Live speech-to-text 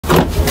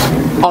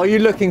Are you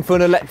looking for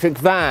an electric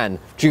van?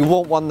 Do you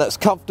want one that's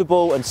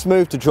comfortable and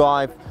smooth to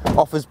drive,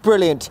 offers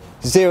brilliant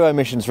zero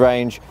emissions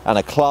range and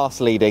a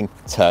class-leading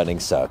turning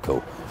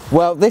circle?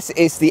 Well, this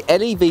is the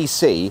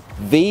LEVC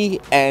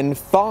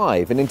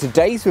VN5, and in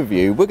today's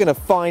review we're going to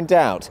find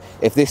out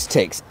if this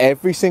ticks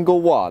every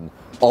single one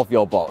of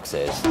your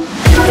boxes.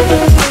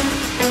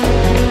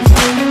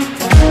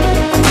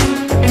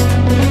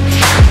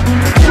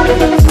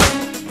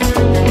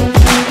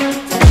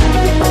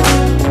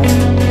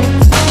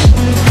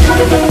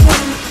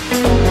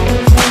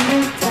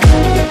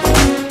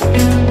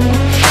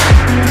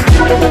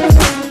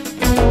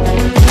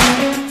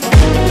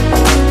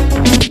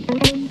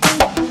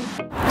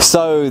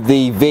 So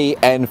the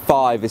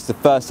VN5 is the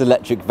first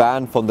electric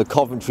van from the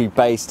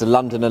Coventry-based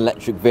London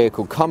Electric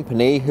Vehicle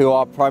Company, who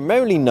are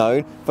primarily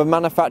known for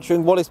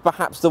manufacturing what is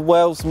perhaps the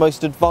world's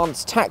most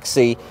advanced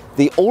taxi,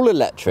 the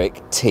all-electric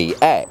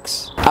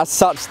TX. As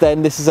such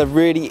then, this is a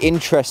really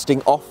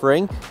interesting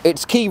offering.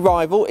 Its key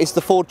rival is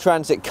the Ford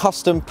Transit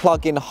Custom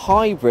plug-in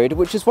hybrid,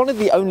 which is one of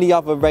the only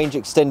other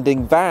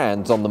range-extending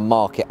vans on the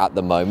market at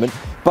the moment,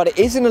 but it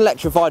is an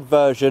electrified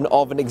version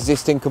of an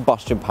existing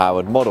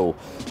combustion-powered model.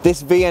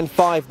 This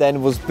VN5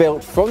 then was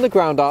built from the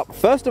ground up,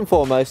 first and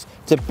foremost,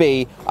 to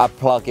be a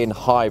plug-in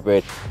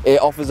hybrid.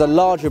 It offers a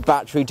larger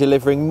battery,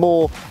 delivering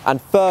more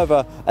and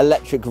further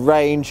electric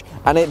range,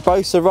 and it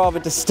boasts a rather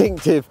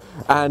distinctive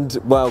and,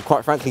 well,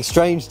 quite frankly,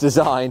 strange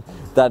design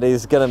that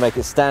is going to make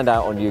it stand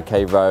out on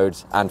UK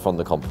roads and from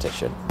the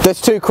competition.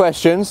 There's two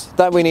questions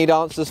that we need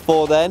answers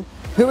for then.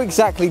 Who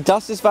exactly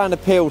does this van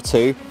appeal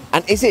to,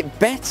 and is it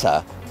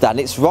better than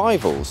its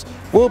rivals?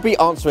 We'll be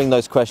answering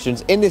those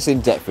questions in this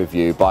in-depth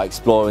review by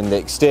exploring the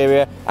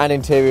exterior and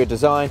interior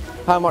design,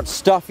 how much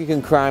stuff you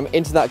can cram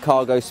into that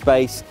cargo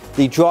space,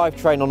 the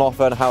drivetrain on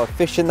offer and how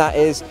efficient that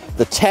is,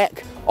 the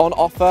tech on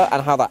offer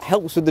and how that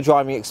helps with the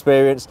driving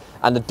experience,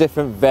 and the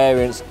different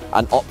variants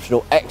and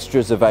optional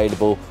extras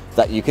available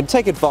that you can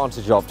take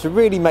advantage of to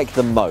really make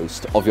the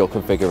most of your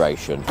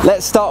configuration.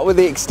 Let's start with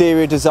the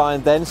exterior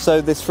design then. So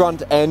this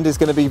front end is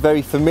going to be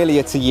very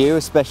familiar to you,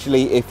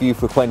 especially if you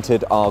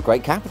frequented our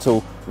great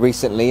capital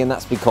recently, and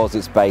that's because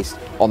it's based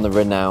on the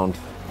renowned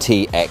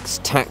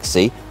TX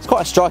taxi. It's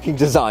quite a striking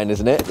design,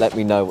 isn't it? Let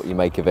me know what you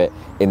make of it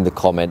in the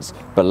comments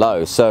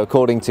below. So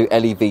according to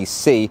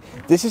LEVC,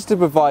 this is to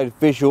provide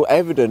visual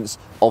evidence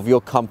of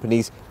your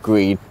company's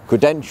green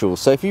credentials.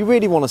 So if you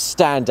really want to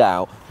stand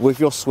out with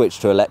your switch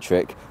to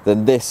electric,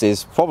 then this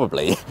is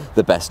probably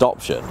the best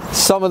option.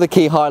 Some of the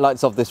key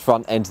highlights of this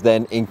front end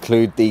then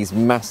include these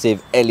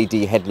massive LED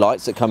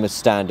headlights that come as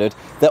standard.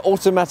 They're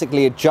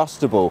automatically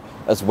adjustable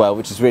as well,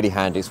 which is really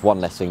handy. It's one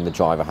less thing the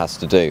driver has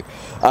to do.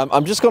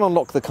 I'm just going to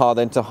unlock the car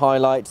then to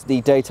highlight the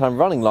daytime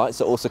running lights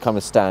that also come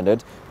as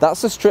standard.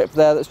 That's a strip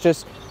there that's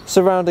just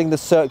surrounding the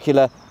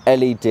circular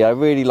LED. I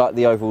really like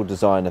the overall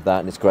design of that,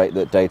 and it's great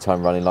that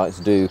daytime running lights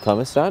do come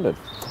as standard.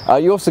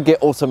 You also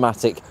get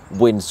automatic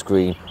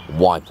windscreen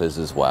wipers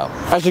as well.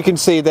 As you can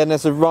see then,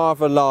 there's a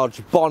rather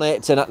large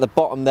bonnet, and at the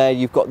bottom there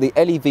you've got the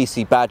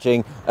LEVC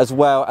badging as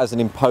well as an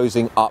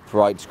imposing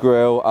upright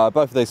grille.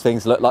 Both of those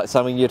things look like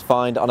something you'd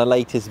find on a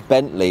latest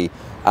Bentley.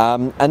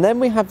 And then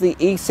we have the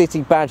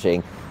e-city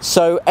badging.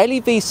 So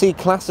LEVC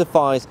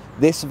classifies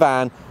this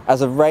van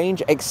as a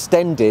range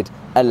extended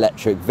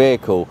electric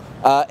vehicle.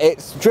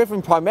 It's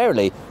driven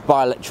primarily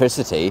by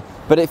electricity,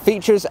 but it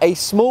features a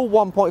small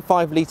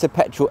 1.5 litre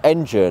petrol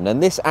engine,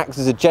 and this acts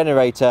as a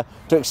generator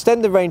to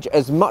extend the range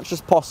as much as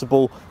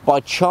possible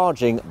by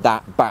charging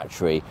that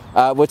battery.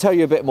 We'll tell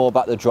you a bit more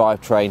about the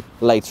drivetrain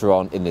later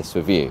on in this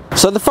review.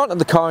 So the front of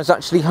the car is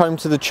actually home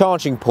to the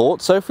charging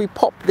port. So if we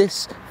pop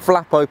this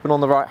flap open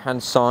on the right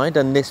hand side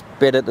and this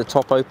bit at the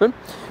top open,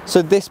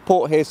 so this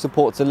port here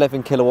supports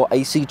 11 kilowatt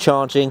AC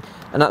charging,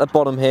 and at the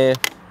bottom here,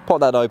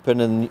 pop that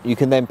open and you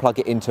can then plug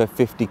it into a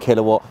 50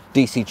 kilowatt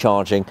DC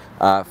charging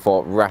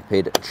for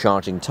rapid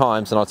charging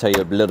times, and I'll tell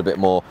you a little bit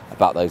more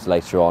about those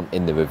later on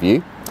in the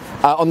review.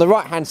 On the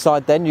right hand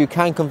side then, you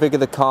can configure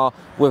the car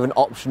with an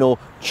optional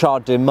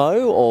charge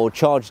demo or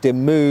charge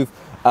dim move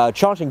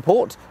charging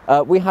port.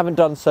 We haven't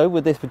done so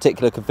with this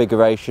particular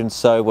configuration,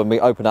 so when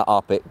we open that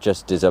up it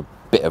just is a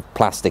bit of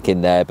plastic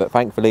in there, but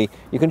thankfully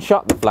you can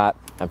shut the flap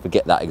and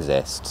forget that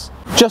exists.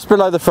 Just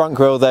below the front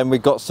grille then,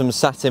 we've got some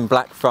satin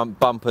black front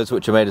bumpers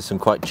which are made of some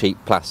quite cheap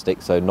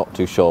plastic, so not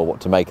too sure what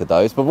to make of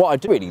those. But what I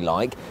do really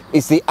like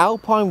is the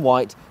Alpine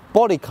white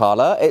body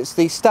colour. It's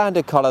the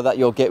standard colour that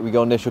you'll get with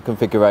your initial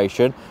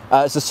configuration.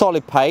 It's a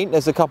solid paint.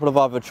 There's a couple of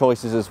other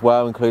choices as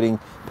well, including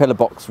pillar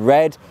box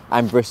red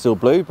and Bristol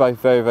blue, both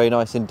very, very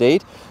nice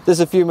indeed.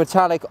 There's a few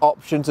metallic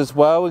options as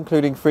well,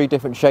 including 3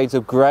 different shades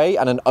of grey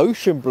and an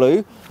ocean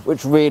blue,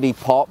 which really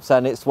pops,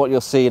 and it's what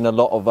you'll see in a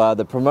lot of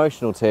the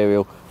promotional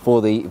material for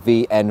the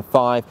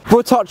VN5.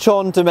 We'll touch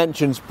on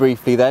dimensions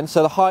briefly then.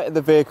 So the height of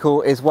the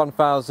vehicle is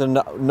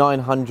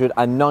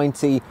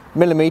 1,990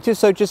 millimeters,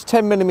 so just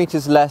 10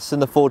 millimeters less than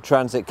the Ford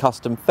Transit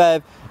Custom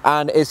PHEV,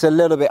 and it's a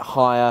little bit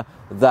higher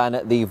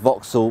than the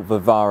Vauxhall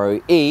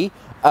Vivaro E.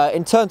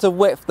 In terms of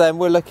width then,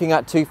 we're looking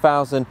at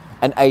 2,000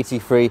 and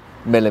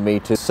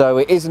 83mm, so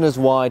it isn't as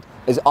wide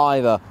as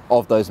either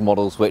of those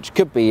models, which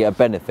could be a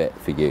benefit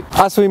for you.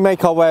 As we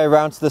make our way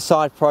around to the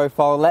side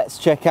profile, let's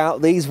check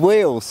out these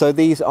wheels. So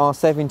these are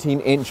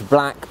 17-inch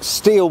black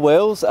steel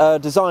wheels.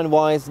 Design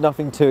wise,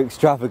 nothing too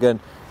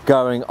extravagant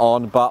going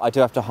on, but I do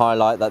have to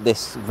highlight that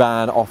this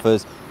van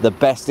offers the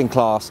best in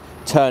class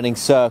turning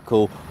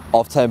circle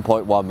of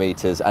 10.1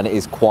 meters, and it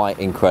is quite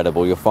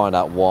incredible. You'll find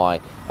out why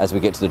as we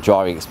get to the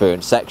driving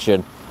experience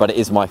section, but it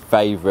is my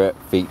favorite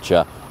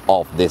feature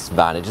of this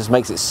van. It just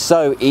makes it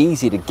so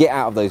easy to get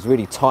out of those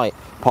really tight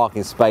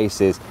parking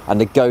spaces and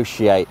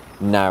negotiate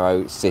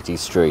narrow city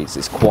streets.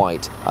 It's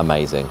quite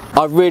amazing.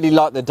 I really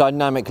like the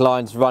dynamic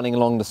lines running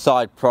along the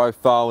side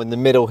profile in the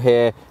middle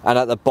here and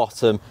at the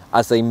bottom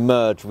as they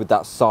merge with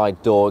that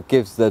side door. It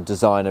gives the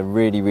design a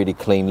really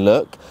clean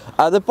look.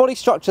 The body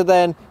structure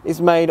then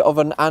is made of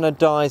an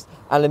anodized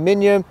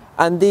aluminium,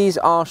 and these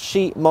are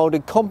sheet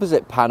molded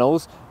composite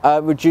panels,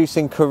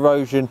 reducing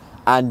corrosion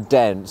and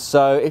dent.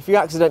 So if you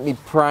accidentally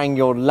prang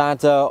your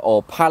ladder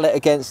or pallet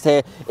against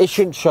here, it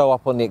shouldn't show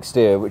up on the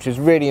exterior, which is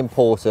really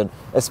important,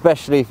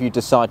 especially if you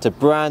decide to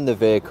brand the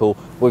vehicle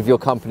with your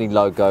company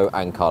logo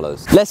and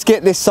colours. Let's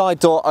get this side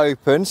door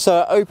open. So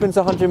it opens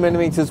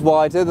 100mm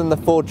wider than the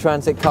Ford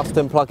Transit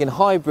Custom plug-in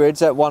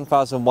hybrids at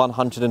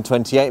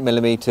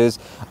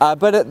 1128mm,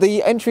 but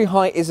the entry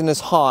height isn't as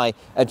high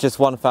at just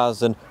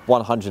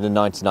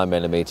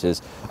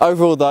 1199mm.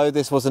 Overall though,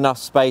 this was enough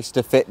space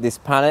to fit this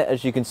pallet,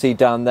 as you can see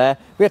down there.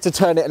 We had to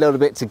turn it a little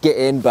bit to get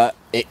in, but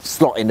it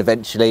slot in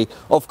eventually.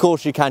 Of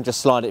course, you can just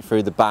slide it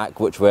through the back,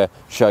 which we'll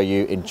show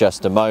you in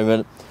just a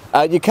moment.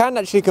 You can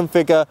actually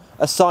configure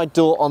a side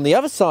door on the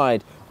other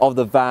side of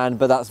the van,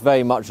 but that's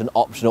very much an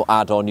optional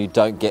add-on. You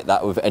don't get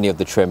that with any of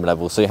the trim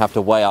levels, so you have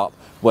to weigh up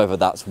whether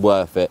that's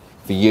worth it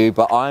for you.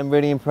 But I'm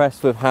really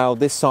impressed with how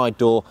this side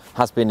door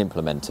has been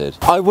implemented.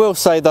 I will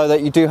say though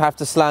that you do have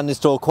to slam this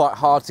door quite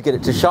hard to get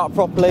it to shut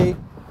properly.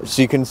 As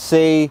you can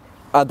see,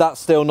 that's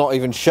still not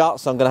even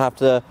shut, so I'm going to have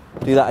to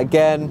do that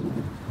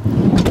again.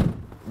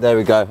 There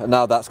we go, and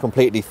now that's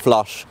completely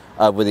flush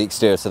with the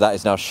exterior, so that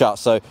is now shut.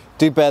 So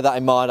do bear that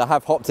in mind. I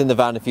have hopped in the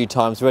van a few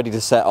times ready to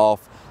set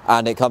off,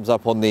 and it comes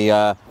up on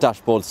the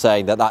dashboard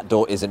saying that that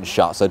door isn't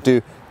shut, so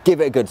do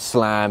give it a good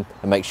slam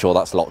and make sure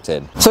that's locked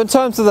in. So in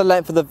terms of the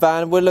length of the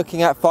van, we're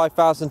looking at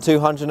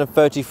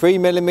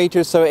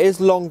 5,233mm, so it is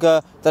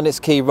longer than its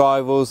key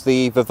rivals,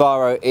 the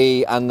Vivaro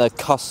E and the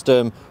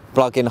Custom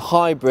plug-in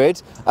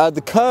hybrid.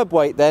 The curb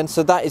weight then,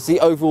 so that is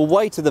the overall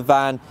weight of the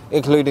van,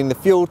 including the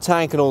fuel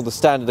tank and all the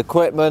standard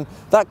equipment,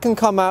 that can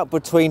come out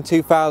between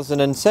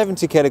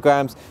 2,070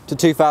 kilograms to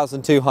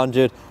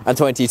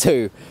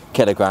 2,222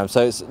 kilograms.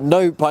 So it's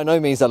by no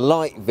means a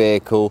light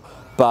vehicle,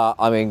 but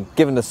I mean,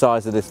 given the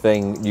size of this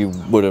thing, you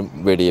wouldn't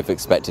really have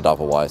expected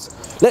otherwise.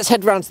 Let's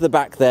head round to the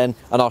back then,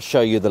 and I'll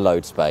show you the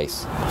load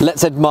space.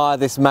 Let's admire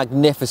this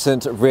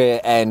magnificent rear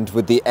end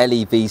with the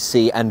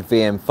LEVC and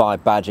VN5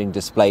 badging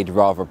displayed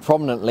rather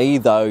prominently,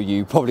 though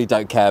you probably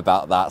don't care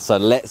about that. So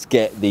let's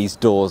get these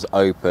doors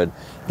open.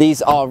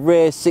 These are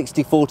rear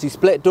 60/40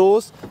 split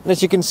doors, and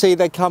as you can see,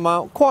 they come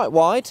out quite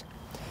wide.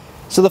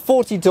 So the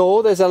 40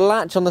 door, there's a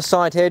latch on the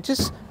side here,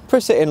 just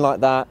press it in like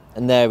that,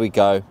 and there we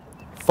go.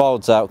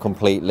 Folds out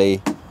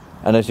completely,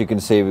 and as you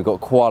can see, we've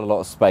got quite a lot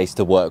of space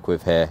to work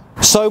with here.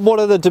 So what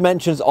are the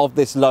dimensions of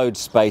this load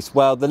space?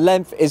 Well, the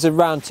length is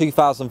around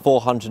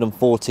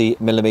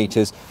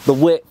 2,440mm, the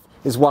width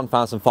is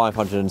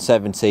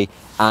 1,570,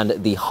 and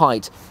the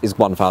height is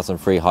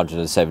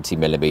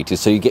 1,370mm,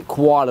 so you get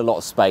quite a lot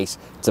of space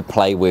to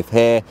play with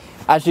here.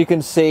 As you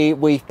can see,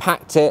 we've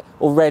packed it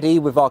already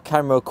with our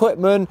camera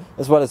equipment,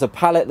 as well as a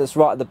pallet that's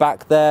right at the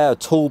back there, a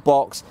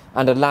toolbox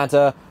and a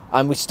ladder.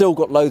 And we've still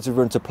got loads of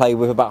room to play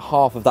with, about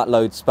half of that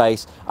load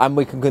space, and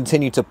we can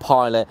continue to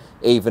pile it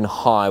even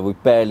higher. We're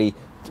barely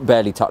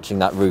touching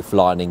that roof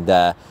lining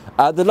there.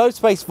 The load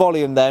space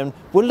volume then,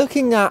 we're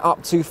looking at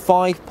up to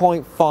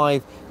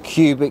 5.5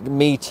 cubic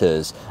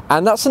meters,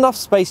 and that's enough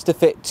space to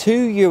fit 2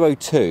 Euro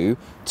 2,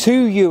 2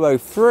 Euro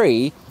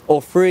 3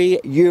 or 3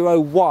 Euro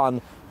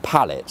 1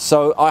 pallets.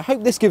 So I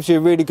hope this gives you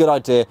a really good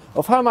idea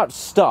of how much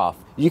stuff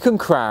you can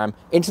cram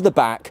into the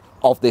back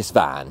of this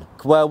van.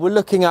 Well, we're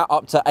looking at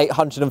up to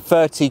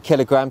 830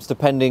 kilograms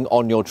depending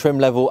on your trim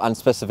level and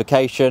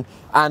specification,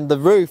 and the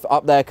roof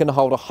up there can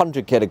hold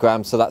 100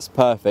 kilograms, so that's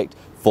perfect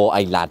for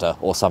a ladder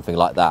or something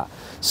like that.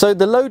 So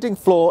the loading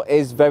floor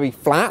is very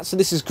flat, so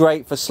this is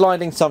great for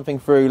sliding something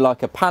through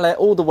like a pallet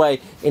all the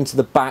way into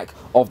the back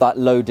of that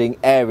loading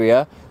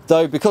area.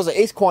 Though because it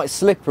is quite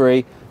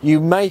slippery, you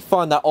may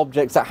find that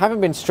objects that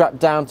haven't been strapped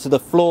down to the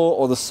floor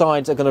or the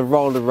sides are going to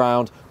roll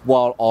around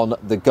while on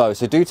the go.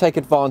 So do take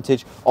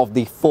advantage of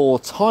the 4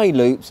 tie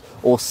loops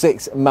or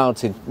 6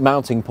 mounting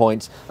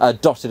points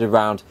dotted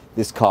around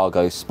this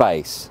cargo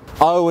space.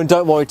 Oh, and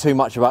don't worry too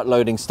much about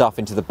loading stuff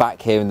into the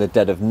back here in the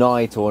dead of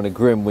night or on a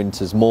grim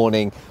winter's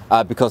morning,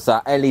 because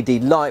that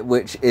LED light,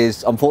 which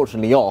is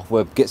unfortunately off,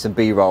 we'll get some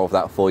B-roll of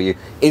that for you,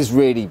 is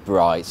really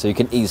bright, so you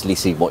can easily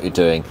see what you're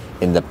doing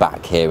in the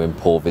back here in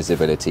poor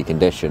visibility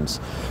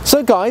conditions.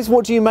 So guys,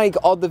 what do you make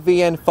of the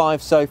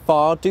VN5 so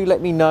far? Do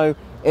let me know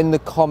in the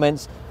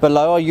comments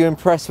below. Are you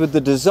impressed with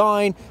the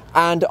design?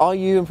 And are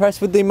you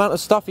impressed with the amount of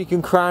stuff you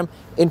can cram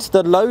into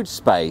the load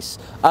space?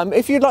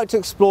 If you'd like to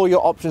explore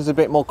your options a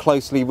bit more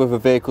closely with a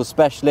vehicle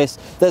specialist,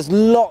 there's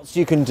lots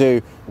you can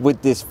do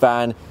with this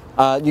van.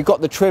 You've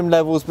got the trim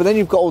levels, but then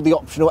you've got all the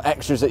optional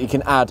extras that you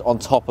can add on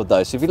top of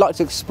those. So if you'd like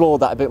to explore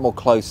that a bit more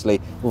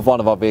closely with one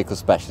of our vehicle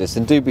specialists,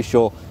 then do be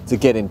sure to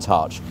get in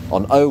touch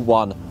on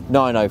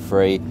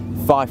 01903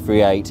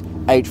 538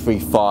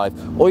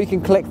 835, or you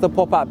can click the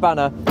pop-up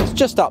banner. It's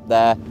just up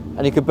there,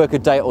 and you can book a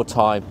date or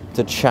time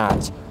to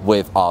chat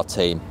with our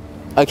team.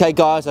 Okay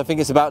guys, I think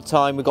it's about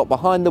time we got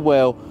behind the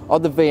wheel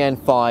of the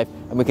VN5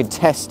 and we can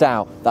test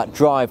out that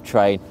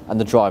drivetrain and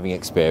the driving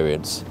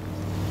experience.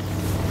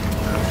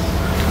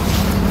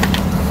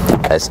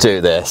 Let's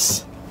do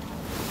this.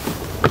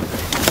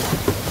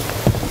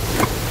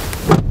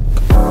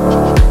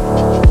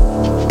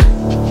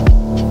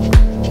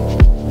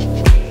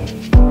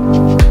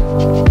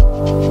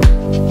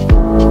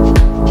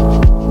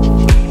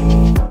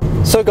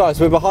 So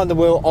guys, we're behind the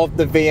wheel of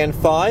the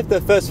VN5.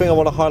 The first thing I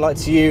want to highlight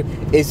to you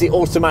is the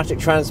automatic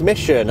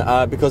transmission.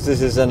 Because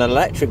this is an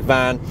electric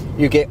van,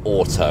 you get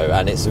auto,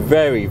 and it's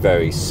very,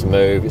 very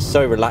smooth. It's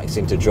so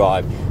relaxing to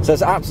drive. So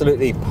it's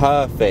absolutely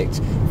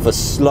perfect for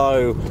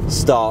slow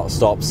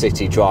start-stop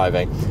city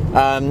driving.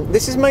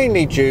 This is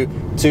mainly due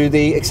to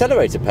the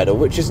accelerator pedal,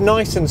 which is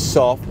nice and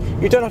soft.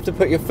 You don't have to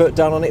put your foot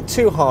down on it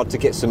too hard to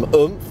get some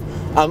oomph.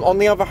 On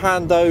the other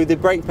hand though, the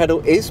brake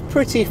pedal is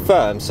pretty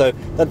firm, so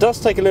that does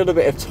take a little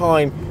bit of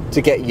time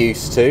to get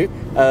used to,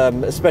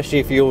 especially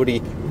if you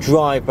already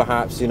drive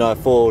perhaps, you know, a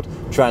Ford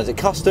Transit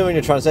Custom and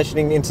you're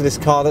transitioning into this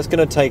car. That's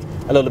going to take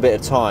a little bit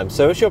of time.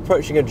 So as you're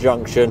approaching a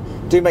junction,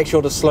 do make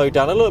sure to slow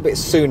down a little bit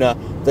sooner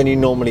than you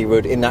normally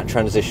would in that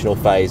transitional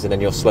phase, and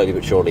then you'll slowly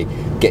but surely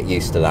get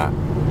used to that.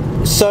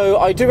 So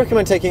I do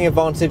recommend taking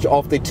advantage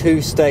of the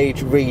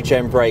two-stage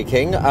regen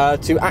braking.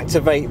 To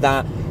activate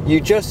that, you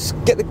just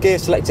get the gear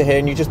selector here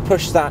and you just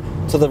push that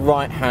to the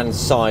right hand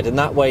side, and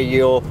that way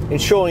you're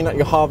ensuring that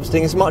you're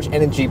harvesting as much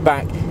energy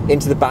back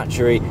into the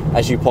battery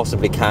as you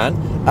possibly can.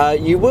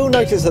 You will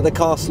notice that the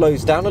car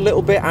slows down a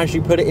little bit as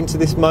you put it into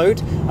this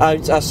mode.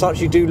 As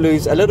such, you do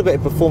lose a little bit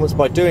of performance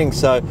by doing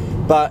so,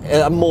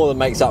 but more than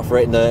makes up for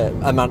it in the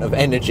amount of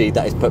energy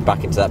that is put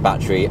back into that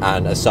battery,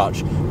 and as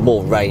such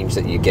more range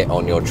that you get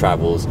on your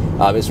travels.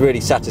 It's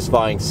really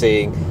satisfying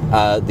seeing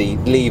the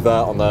lever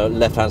on the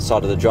left hand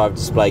side of the driver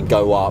display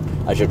go up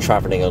as you're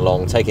traveling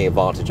along, taking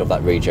advantage of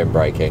that regen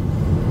braking.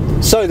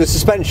 So the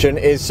suspension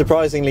is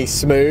surprisingly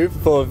smooth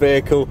for a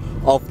vehicle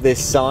of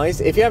this size.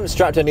 If you haven't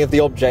strapped any of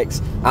the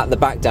objects at the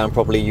back down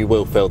properly, you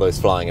will feel those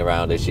flying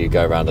around as you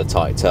go around a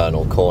tight turn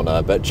or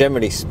corner, but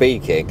generally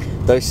speaking,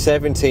 those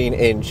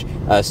 17-inch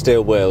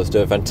steel wheels do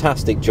a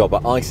fantastic job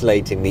at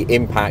isolating the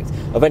impact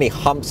of any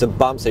humps and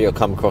bumps that you'll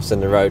come across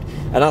in the road,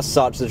 and as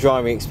such the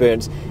driving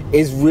experience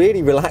is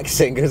really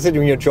relaxing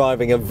considering you're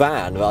driving a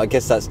van. I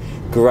guess that's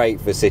great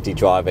for city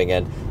driving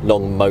and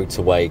long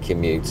motorway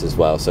commutes as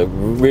well. So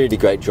really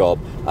great job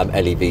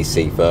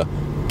LEVC for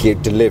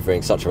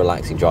delivering such a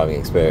relaxing driving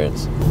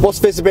experience. What's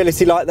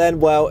visibility like then?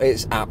 Well,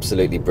 it's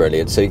absolutely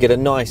brilliant. So you get a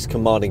nice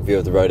commanding view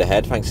of the road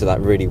ahead thanks to that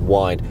really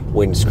wide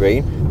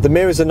windscreen. The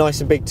mirrors are nice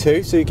and big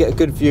too, so you get a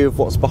good view of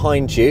what's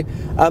behind you.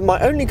 My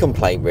only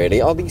complaint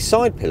really are these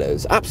side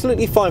pillars.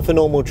 Absolutely fine for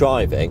normal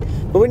driving,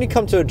 but when you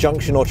come to a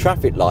junction or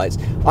traffic lights,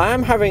 I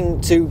am having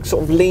to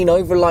sort of lean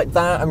over like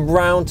that and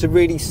round to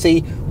really see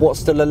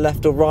what's to the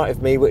left or right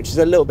of me, which is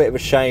a little bit of a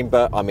shame,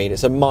 but I mean,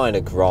 it's a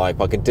minor gripe.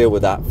 I can deal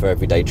with that for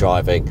everyday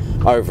driving.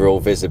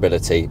 Overall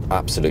visibility,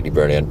 absolutely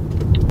brilliant.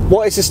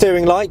 What is the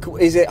steering like?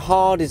 Is it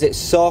hard? Is it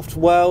soft?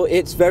 Well,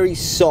 it's very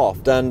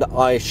soft, and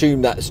I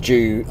assume that's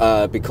due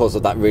because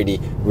of that really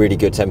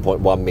good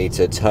 10.1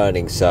 meter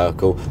turning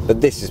circle, but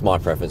this is my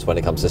preference when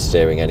it comes to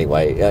steering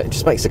anyway. It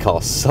just makes the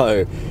car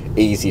so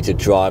easy to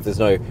drive. There's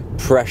no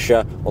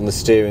pressure on the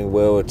steering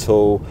wheel at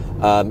all.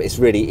 It's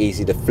really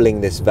easy to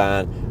fling this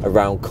van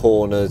around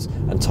corners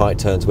and tight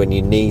turns when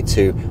you need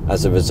to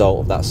as a result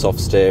of that soft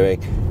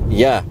steering.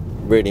 Yeah,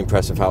 really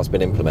impressive how it's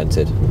been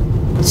implemented.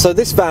 So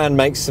this van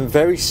makes some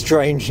very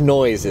strange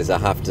noises, I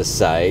have to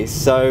say.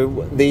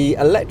 So the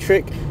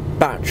electric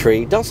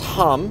battery does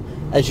hum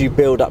as you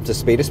build up to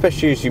speed,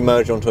 especially as you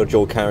merge onto a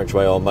dual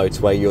carriageway or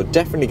motorway. You're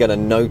definitely going to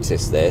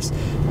notice this.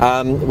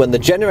 When the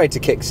generator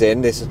kicks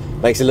in, this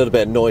makes a little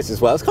bit of noise as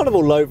well. It's kind of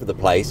all over the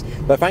place,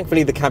 but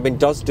thankfully the cabin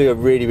does do a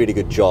really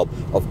good job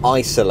of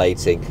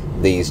isolating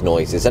these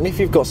noises, and if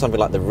you've got something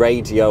like the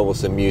radio or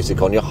some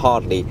music on, you're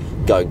hardly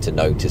going to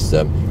notice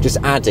them, just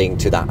adding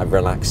to that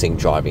relaxing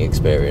driving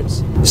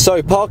experience.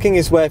 So parking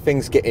is where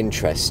things get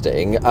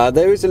interesting.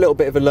 There is a little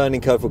bit of a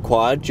learning curve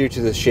required due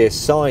to the sheer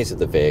size of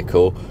the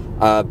vehicle,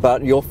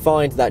 but you'll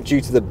find that due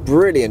to the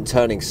brilliant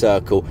turning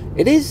circle,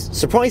 it is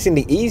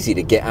surprisingly easy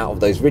to get out of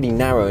those really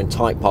narrow and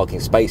tight parking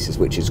spaces,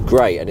 which is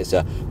great, and it's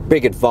a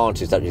big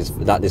advantage that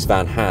this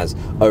van has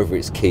over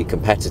its key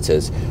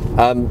competitors.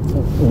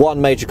 One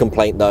major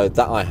complaint though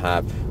that I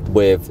have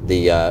with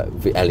the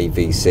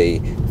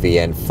LEVC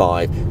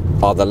VN5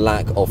 are the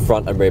lack of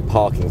front and rear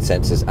parking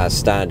sensors as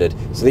standard.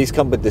 So these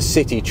come with the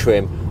city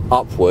trim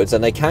upwards,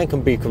 and they can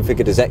be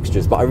configured as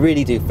extras, but I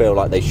really do feel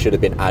like they should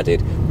have been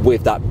added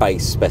with that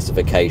base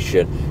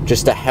specification,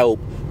 just to help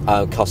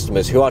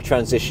customers who are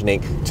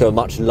transitioning to a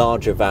much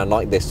larger van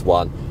like this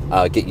one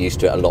get used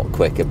to it a lot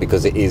quicker,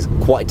 because it is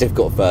quite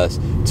difficult first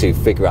to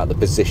figure out the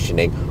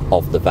positioning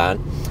of the van.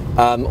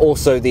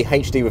 Also, the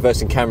HD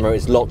reversing camera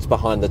is locked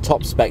behind the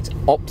top spec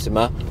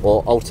Optima,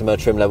 or Ultima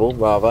trim level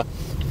rather.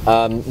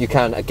 You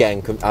can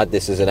again add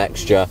this as an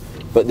extra,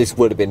 but this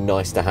would have been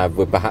nice to have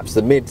with perhaps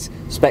the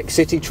mid-spec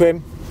city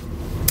trim.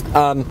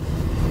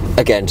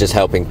 Again, just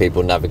helping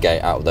people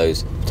navigate out of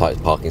those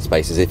tight parking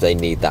spaces if they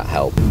need that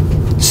help.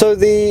 So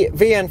the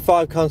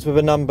VN5 comes with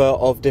a number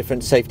of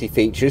different safety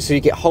features. So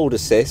you get hold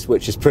assist,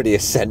 which is pretty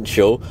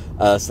essential,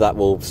 so that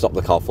will stop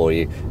the car for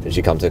you as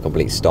you come to a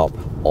complete stop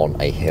on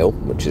a hill,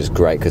 which is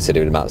great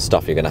considering the amount of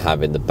stuff you're going to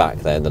have in the back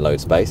there in the load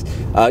space.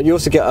 You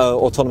also get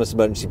autonomous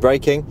emergency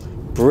braking.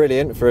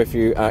 Brilliant for if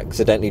you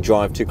accidentally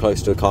drive too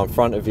close to a car in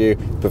front of you,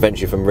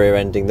 prevents you from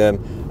rear-ending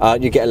them.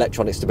 You get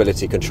electronic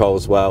stability control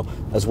as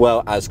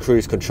well as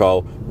cruise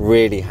control,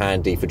 really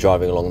handy for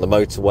driving along the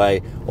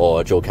motorway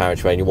or a dual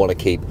carriageway and you want to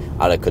keep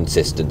at a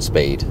consistent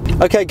speed.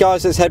 Okay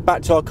guys, let's head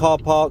back to our car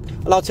park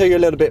and I'll tell you a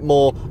little bit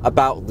more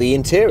about the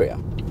interior.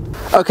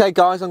 Okay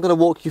guys, I'm going to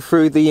walk you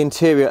through the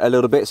interior a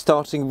little bit,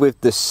 starting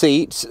with the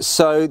seats.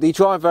 So the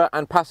driver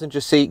and passenger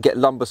seat get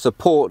lumbar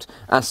support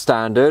as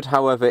standard.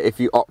 However,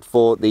 if you opt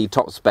for the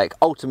top spec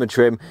Ultima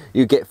trim,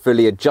 you get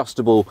fully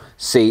adjustable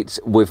seats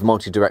with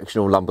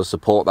multi-directional lumbar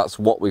support. That's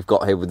what we've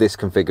got here with this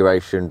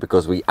configuration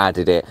because we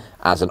added it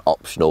as an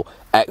optional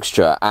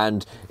extra,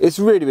 and it's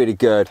really, really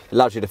good. It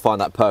allows you to find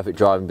that perfect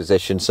driving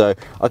position. So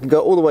I can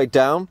go all the way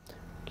down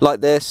like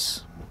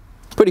this,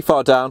 pretty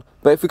far down,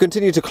 but if we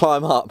continue to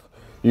climb up,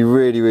 you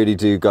really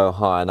do go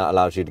high, and that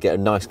allows you to get a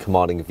nice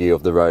commanding view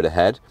of the road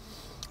ahead.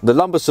 The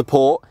lumbar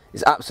support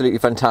is absolutely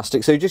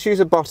fantastic. So you just use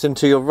a button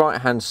to your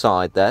right hand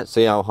side there,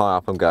 see how high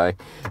up I'm going.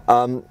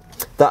 That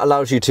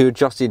allows you to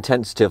adjust the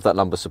intensity of that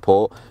lumbar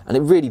support, and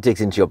it really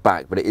digs into your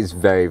back, but it is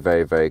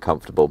very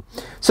comfortable.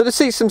 So the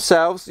seats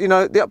themselves, you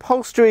know, the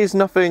upholstery is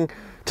nothing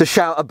to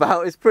shout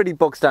about. It's pretty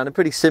bog standard,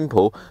 pretty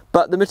simple,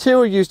 but the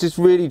material used is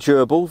really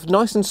durable,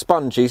 nice and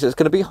spongy, so it's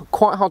going to be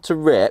quite hard to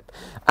rip.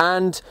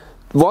 And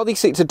while these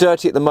seats are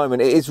dirty at the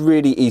moment, it is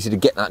really easy to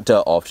get that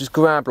dirt off. Just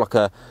grab like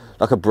a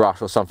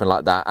brush or something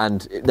like that,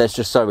 and they're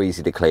just so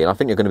easy to clean. I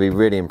think you're going to be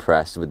really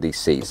impressed with these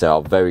seats. They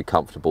are very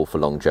comfortable for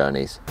long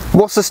journeys.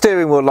 What's the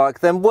steering wheel like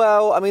then?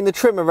 Well, I mean, the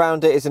trim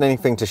around it isn't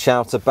anything to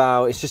shout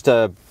about. It's just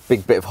a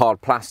big bit of hard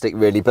plastic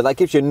really, but that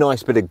gives you a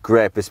nice bit of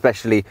grip,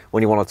 especially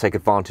when you want to take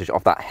advantage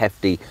of that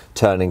hefty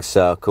turning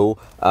circle.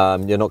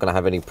 You're not going to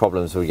have any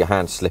problems with your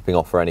hands slipping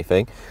off or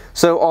anything.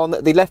 So on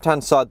the left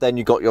hand side then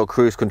you've got your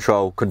cruise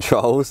control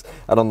controls,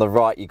 and on the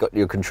right you've got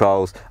your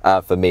controls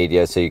for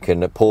media, so you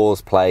can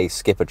pause, play,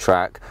 skip a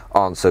track,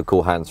 answer,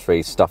 call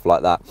hands-free, stuff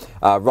like that.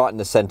 Right in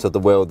the center of the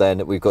wheel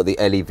then we've got the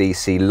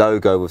LEVC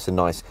logo with some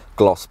nice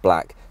gloss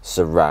black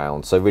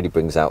surround, so it really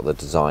brings out the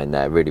design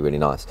there, really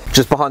nice.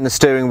 Just behind the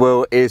steering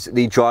wheel is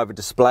the driver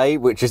display,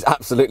 which is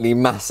absolutely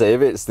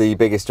massive. It's the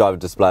biggest driver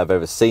display I've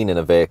ever seen in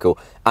a vehicle,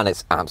 and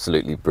it's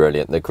absolutely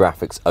brilliant. The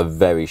graphics are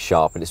very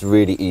sharp, and it's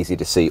really easy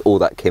to see all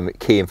that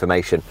key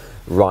information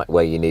right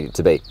where you need it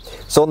to be.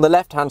 So on the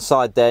left hand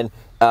side then,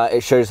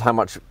 it shows how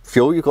much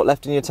fuel you've got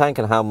left in your tank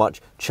and how much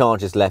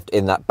charge is left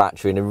in that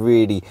battery in a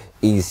really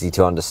easy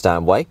to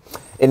understand way.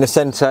 In the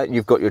center,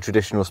 you've got your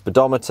traditional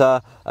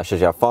speedometer. That shows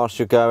you how fast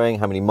you're going,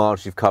 how many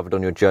miles you've covered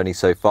on your journey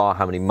so far,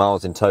 how many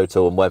miles in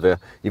total, and whether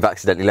you've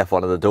accidentally left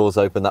one of the doors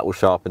open. That will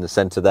show up in the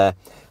center there.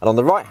 And on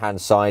the right hand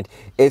side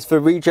is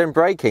for regen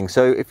braking.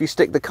 So if you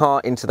stick the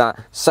car into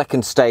that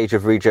second stage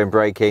of regen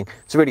braking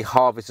to really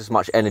harvest as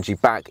much energy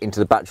back into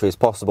the battery as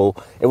possible,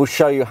 it will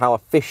show you how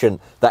efficient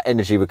that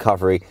energy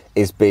recovery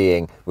is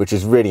being, which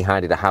is really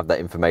handy to have that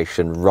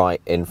information right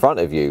in front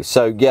of you.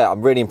 So yeah,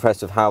 I'm really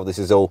impressed with how this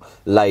is all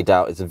laid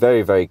out. It's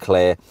very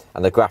clear,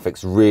 and the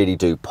graphics really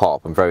do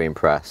pop. I'm very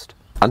impressed.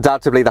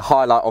 Undoubtedly the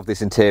highlight of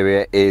this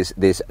interior is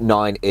this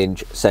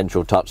 9-inch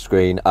central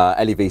touchscreen.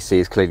 LEVC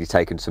has clearly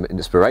taken some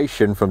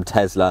inspiration from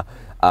Tesla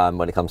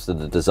when it comes to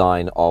the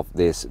design of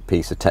this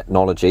piece of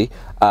technology.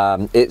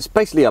 It's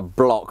basically a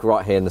block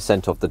right here in the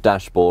center of the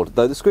dashboard,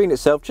 though the screen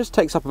itself just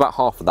takes up about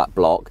half of that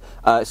block.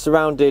 It's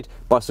surrounded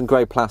by some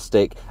grey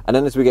plastic, and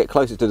then as we get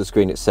closer to the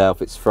screen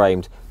itself, it's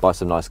framed by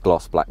some nice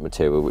gloss black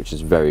material, which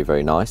is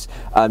very nice.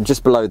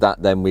 Just below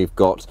that then we've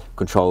got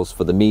controls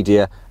for the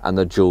media and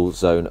the dual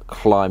zone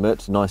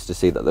climate. Nice to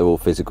see that they're all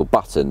physical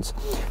buttons.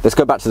 Let's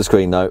go back to the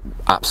screen though.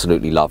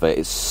 Absolutely love it.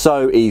 It's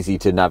so easy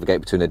to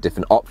navigate between the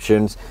different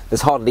options.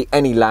 There's hardly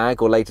any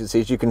lag or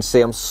latency. As you can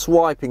see, I'm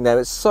swiping there.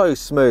 It's so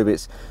smooth.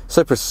 It's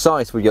so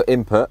precise with your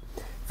input.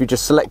 If you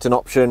just select an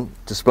option,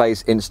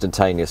 displays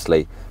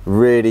instantaneously.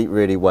 Really,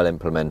 really well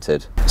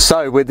implemented.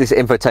 So with this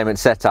infotainment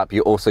setup,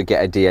 you also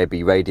get a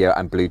DAB radio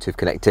and Bluetooth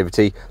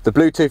connectivity. The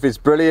Bluetooth is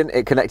brilliant.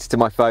 It connects to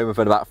my phone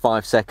within about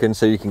 5 seconds,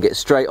 so you can get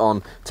straight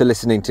on to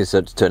listening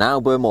to an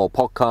album or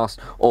podcast,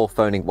 or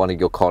phoning one of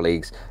your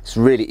colleagues. It's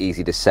really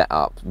easy to set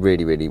up,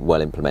 really, really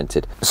well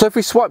implemented. So if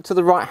we swipe to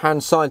the right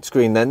hand side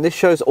screen, then this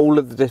shows all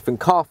of the different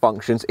car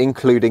functions,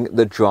 including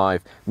the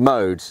drive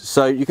modes.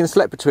 So you can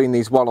select between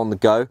these while on the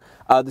go.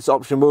 This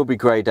option will be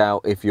greyed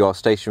out if you are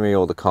stationary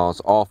or the car's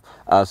off,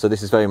 so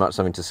this is very much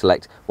something to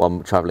select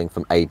while travelling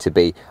from A to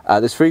B.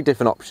 There's 3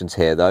 different options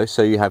here though.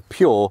 So you have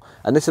pure,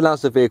 and this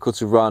allows the vehicle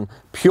to run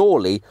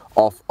purely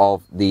off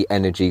of the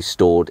energy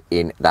stored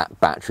in that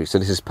battery. So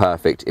this is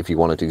perfect if you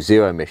want to do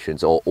zero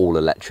emissions or all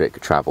electric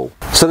travel.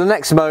 So the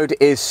next mode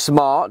is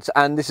smart,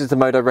 and this is the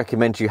mode I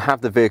recommend you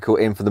have the vehicle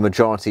in for the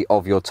majority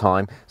of your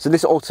time. So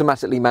this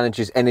automatically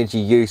manages energy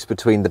use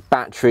between the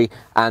battery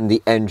and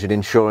the engine,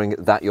 ensuring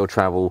that your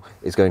travel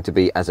is going to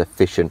be as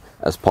efficient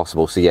as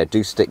possible. So yeah,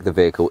 do stick the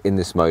vehicle in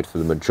this mode for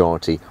the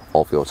majority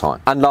of your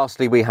time. And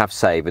lastly, we have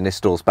save, and this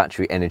stores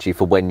battery energy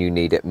for when you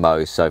need it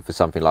most. So for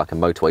something like a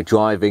motorway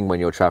driving, when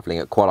you're traveling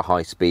at quite a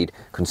high speed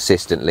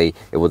consistently,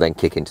 it will then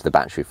kick into the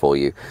battery for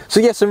you.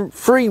 So yeah, some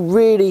 3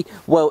 really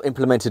well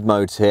implemented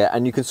modes here,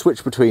 and you can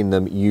switch between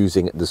them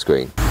using the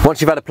screen. Once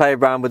you've had a play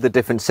around with the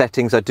different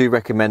settings, I do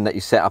recommend that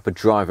you set up a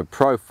driver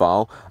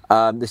profile.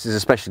 This is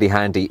especially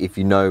handy if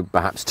you know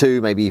perhaps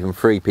 2, maybe even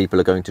 3 people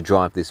are going to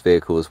drive this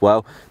vehicle as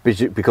well,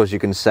 because you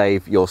can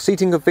save your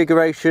seating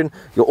configuration,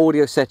 your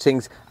audio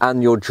settings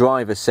and your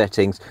driver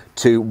settings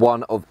to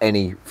one of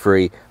any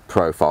 3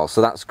 profiles.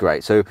 So that's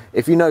great. So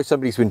if you know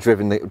somebody's been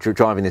driving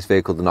this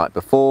vehicle the night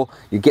before,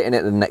 you get in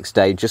it the next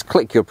day, just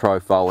click your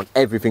profile and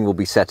everything will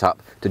be set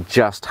up to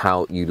just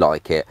how you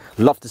like it.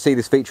 Love to see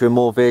this feature in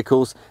more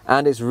vehicles,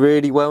 and it's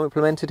really well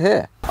implemented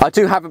here. I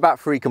do have about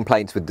 3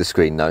 complaints with the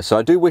screen though. So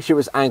I do wish it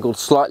was angled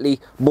slightly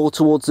more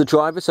towards the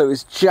driver, so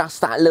it's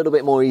just that little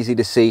bit more easy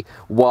to see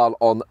while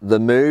on the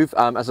move.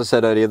 As I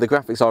said earlier, the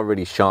graphics are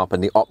really sharp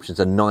and the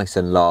options are nice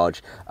and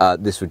large.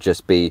 This would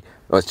just be,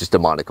 well, it's just a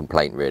minor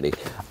complaint really.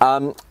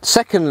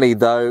 Secondly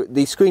though,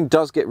 the screen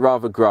does get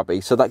rather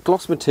grubby, so that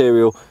gloss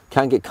material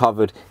can get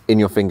covered in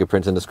your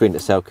fingerprint, and the screen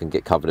itself can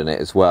get covered in it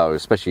as well.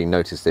 Especially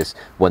notice this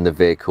when the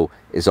vehicle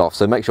is off,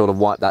 so make sure to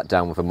wipe that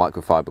down with a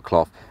microfiber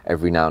cloth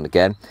every now and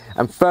again.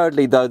 And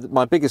thirdly though,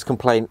 my biggest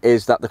complaint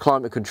is that the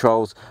climate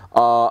controls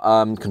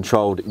are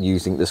controlled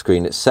using the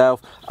screen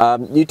itself.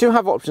 You do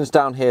have options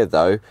down here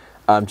though,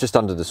 just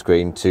under the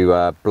screen,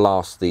 to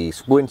blast the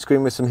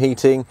windscreen with some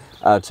heating,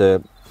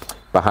 to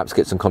perhaps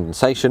get some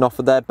condensation off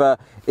of there, but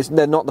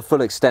they're not the full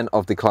extent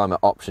of the climate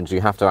options.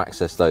 You have to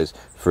access those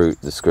through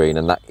the screen,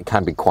 and that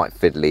can be quite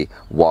fiddly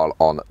while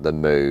on the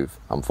move,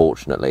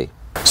 unfortunately.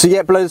 So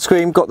yeah, below the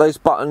screen we've got those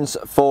buttons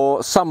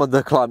for some of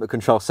the climate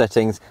control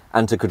settings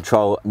and to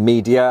control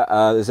media.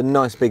 There's a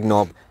nice big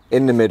knob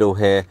in the middle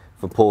here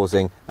for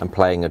pausing and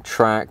playing a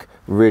track.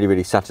 Really,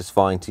 really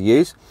satisfying to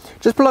use.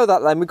 Just below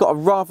that then, we've got a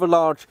rather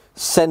large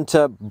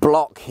center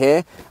block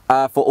here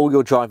for all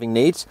your driving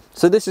needs.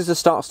 So this is a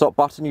start-stop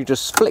button. You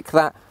just flick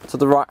that to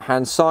the right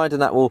hand side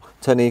and that will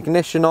turn the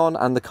ignition on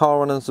and the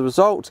car on as a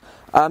result.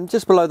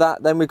 Just below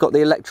that then we've got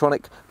the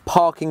electronic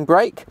parking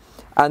brake,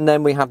 and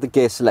then we have the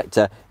gear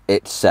selector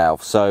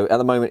itself. So at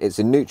the moment it's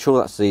in neutral,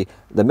 that's the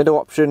middle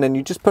option, and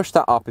you just push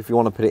that up if you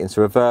want to put it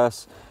into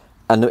reverse.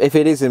 And if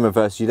it is in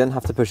reverse, you then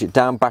have to push it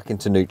down back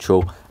into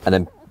neutral and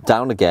then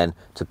down again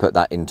to put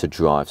that into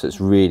drive. So it's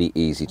really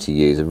easy to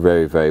use, a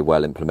very, very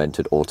well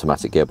implemented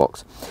automatic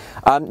gearbox.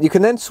 You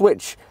can then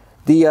switch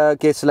the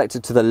gear selector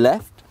to the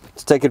left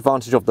to take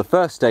advantage of the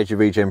first stage of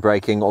regen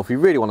braking, or if you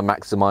really want to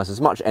maximize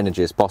as much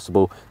energy as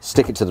possible,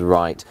 stick it to the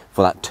right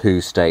for that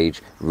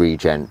 2-stage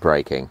regen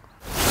braking.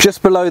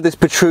 Just below this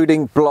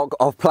protruding block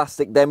of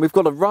plastic then, we've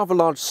got a rather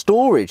large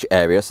storage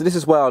area. So this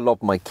is where I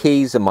lob my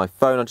keys and my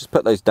phone. I just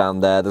put those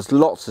down there. There's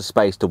lots of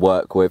space to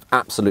work with.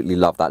 Absolutely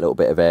love that little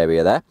bit of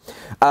area there.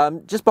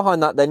 Just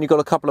behind that then, you've got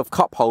a couple of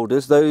cup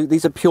holders, though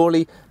these are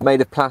purely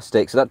made of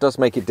plastic, so that does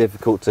make it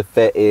difficult to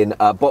fit in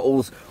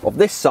bottles of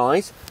this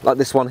size, like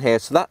this one here.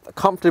 So that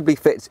comfortably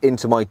fits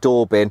into my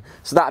door bin.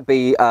 So that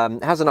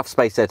has enough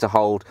space there to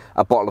hold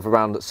a bottle of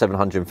around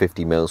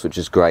 750 mils, which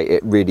is great.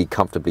 It really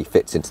comfortably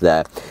fits into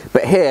there.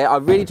 But here, I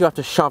really do have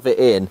to shove it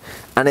in,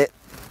 and it's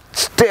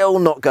still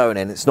not going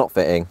in. It's not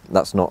fitting.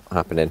 That's not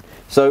happening.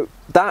 So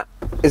that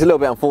is a little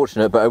bit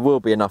unfortunate, but it will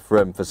be enough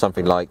room for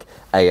something like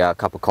a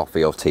cup of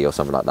coffee or tea or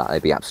something like that.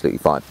 It'd be absolutely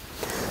fine.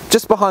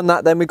 Just behind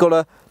that then, we've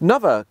got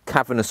another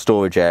cavernous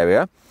storage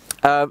area.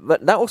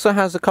 But that also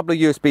has a couple of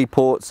USB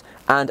ports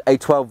and a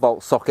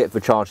 12-volt socket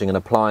for charging an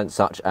appliance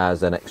such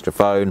as an extra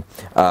phone,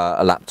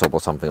 a laptop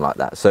or something like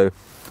that. So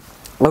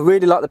I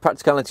really like the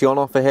practicality on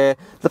offer here.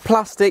 The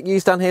plastic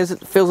used down here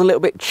feels a little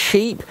bit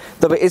cheap,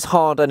 though it is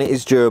hard and it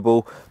is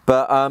durable,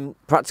 but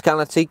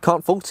practicality,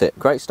 can't fault it.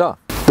 Great stuff.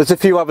 There's a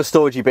few other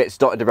storagey bits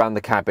dotted around the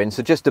cabin.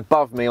 So just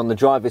above me on the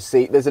driver's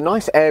seat, there's a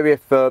nice area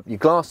for your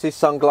glasses,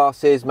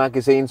 sunglasses,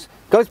 magazines.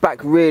 Goes back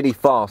really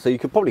far, so you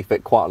could probably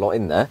fit quite a lot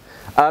in there.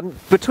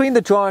 Between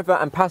the driver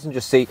and passenger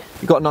seat,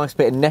 you've got a nice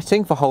bit of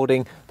netting for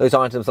holding those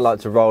items that like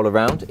to roll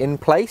around in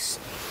place.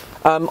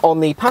 On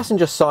the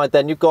passenger side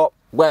then, you've got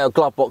where a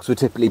glove box would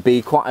typically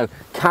be, quite a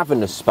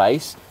cavernous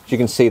space. As you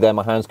can see there,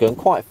 my hand's going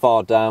quite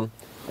far down.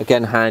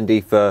 Again, handy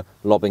for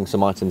lobbing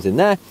some items in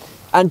there.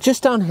 And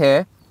just down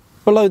here,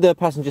 below the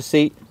passenger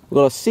seat, we've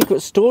got a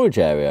secret storage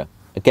area.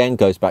 Again,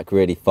 goes back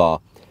really far.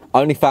 I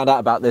only found out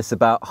about this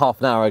about half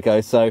an hour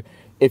ago, so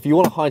if you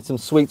want to hide some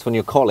sweets from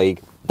your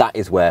colleague, that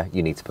is where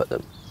you need to put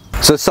them.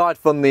 So aside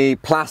from the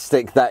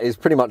plastic that is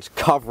pretty much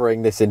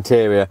covering this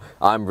interior,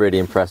 I'm really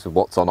impressed with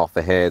what's on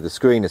offer here. The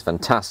screen is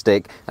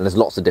fantastic, and there's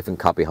lots of different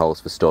cubby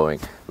holes for storing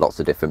lots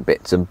of different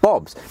bits and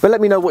bobs. But let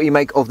me know what you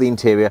make of the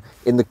interior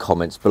in the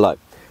comments below.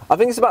 I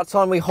think it's about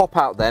time we hop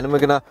out then, and we're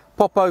going to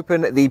pop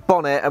open the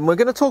bonnet, and we're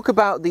going to talk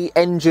about the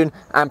engine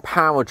and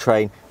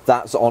powertrain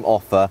that's on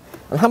offer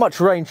and how much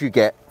range you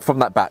get from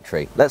that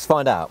battery. Let's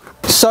find out.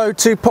 So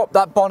to pop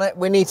that bonnet,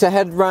 we need to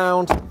head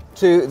round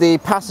to the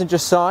passenger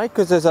side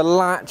because there's a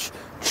latch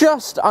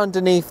just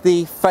underneath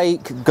the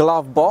fake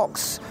glove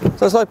box. So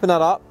let's open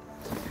that up.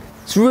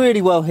 It's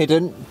really well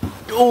hidden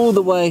all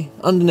the way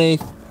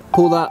underneath.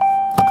 Pull that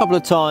a couple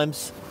of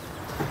times.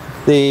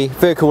 The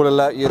vehicle will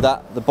alert you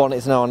that the bonnet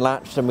is now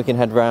unlatched, and we can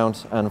head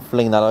round and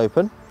fling that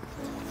open.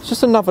 It's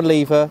just another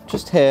lever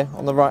just here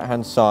on the right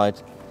hand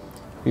side.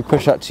 You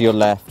push that to your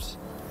left,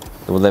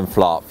 it will then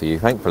fly up for you.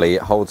 Thankfully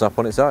it holds up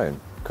on its own.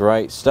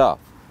 Great stuff.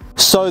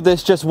 So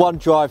there's just one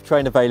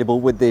drivetrain available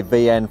with the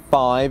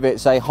VN5.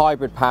 It's a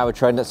hybrid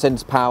powertrain that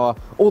sends power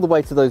all the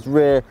way to those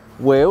rear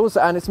wheels,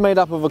 and it's made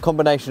up of a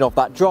combination of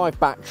that drive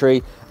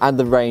battery and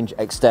the range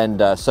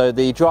extender. So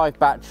the drive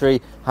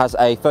battery has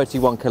a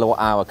 31 kilowatt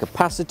hour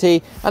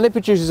capacity, and it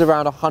produces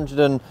around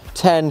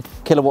 110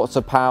 kilowatts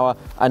of power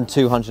and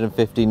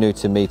 250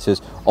 newton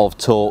meters of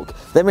torque.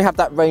 Then we have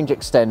that range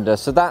extender,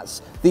 so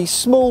that's the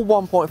small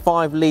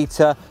 1.5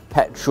 litre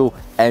petrol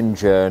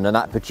engine, and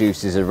that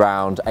produces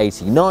around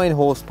 89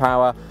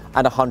 horsepower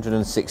and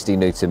 160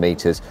 newton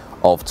meters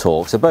of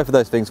torque. So both of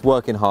those things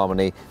work in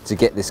harmony to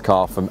get this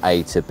car from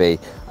A to B.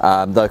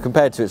 Though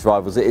compared to its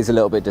rivals, it is a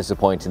little bit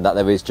disappointing that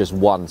there is just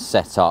one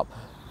setup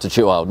to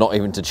choose, well, not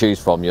even to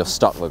choose from. You're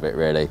stuck with it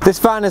really. This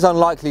van is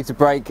unlikely to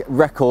break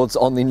records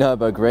on the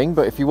Nürburgring,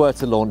 but if you were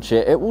to launch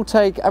it, it will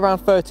take around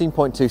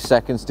 13.2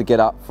 seconds to get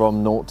up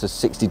from 0 to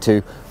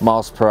 62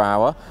 miles per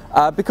hour.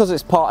 Because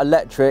it's part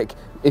electric,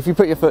 if you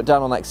put your foot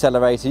down on the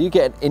accelerator, you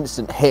get an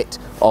instant hit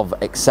of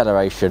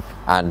acceleration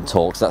and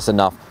torque. So that's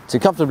enough to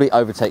comfortably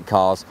overtake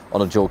cars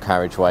on a dual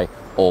carriageway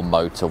or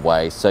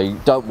motorway. So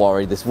don't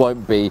worry, this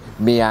won't be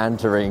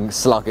meandering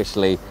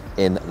sluggishly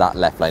in that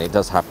left lane. It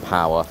does have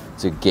power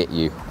to get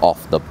you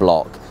off the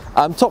block.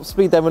 Top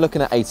speed then, we're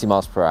looking at 80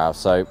 miles per hour.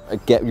 So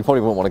again, you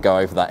probably wouldn't want to go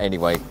over that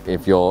anyway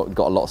if you've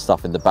got a lot of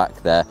stuff in the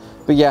back there.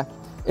 But yeah,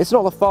 it's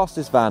not the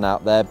fastest van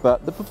out there,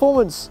 but the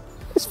performance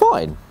is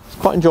fine. It's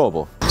quite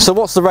enjoyable. So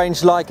what's the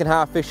range like and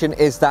how efficient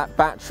is that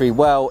battery?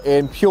 Well,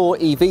 in pure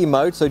EV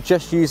mode, so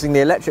just using the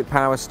electric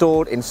power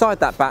stored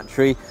inside that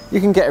battery, you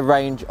can get a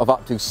range of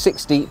up to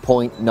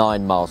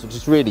 60.9 miles, which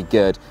is really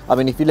good. I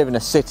mean, if you live in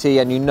a city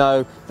and you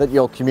know that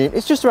your commute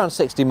is just around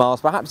 60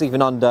 miles, perhaps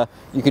even under,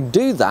 you can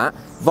do that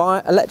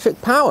via electric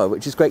power,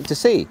 which is great to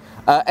see.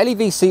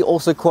 LEVC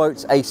also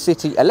quotes a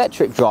city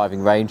electric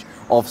driving range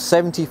of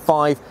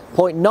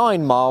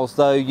 75.9 miles,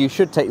 though you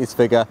should take this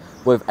figure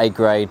with a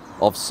grain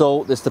of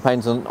salt. This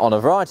depends on a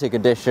variety of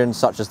conditions,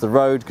 such as the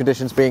road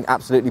conditions being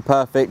absolutely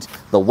perfect,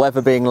 the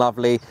weather being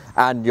lovely,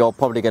 and you're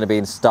probably going to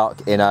be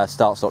stuck in a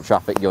start-stop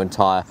traffic your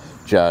entire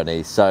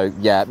journey. So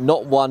yeah,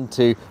 not one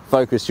to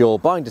focus your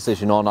buying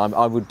decision on.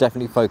 I would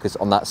definitely focus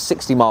on that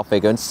 60 mile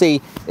figure and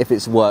see if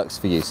it works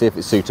for you, see if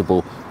it's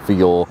suitable for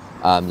your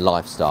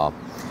lifestyle.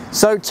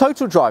 So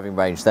total driving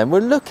range then, we're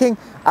looking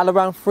at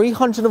around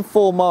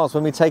 304 miles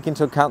when we take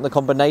into account the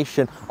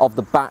combination of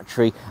the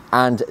battery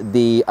and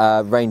the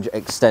range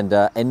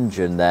extender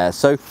engine there.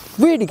 So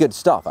really good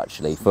stuff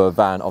actually for a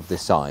van of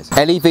this size.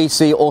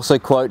 LEVC also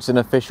quotes an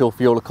official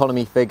fuel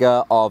economy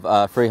figure of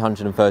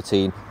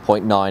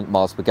 313.9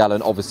 miles per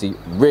gallon. Obviously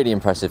really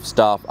impressive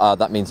stuff.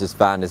 That means this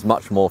van is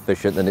much more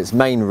efficient than its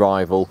main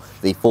rival,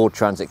 the Ford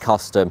Transit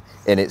Custom,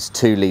 in its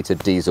 2 litre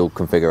diesel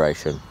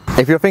configuration.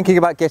 If you're thinking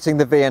about getting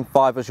the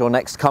VN5 as your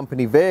next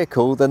company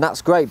vehicle, then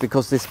that's great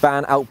because this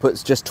van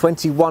outputs just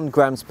 21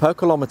 grams per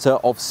kilometre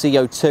of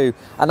CO2,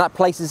 and that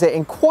places it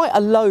in quite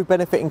a low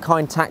benefit in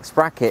kind tax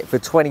bracket for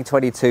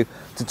 2022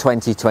 to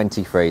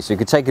 2023. So you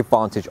could take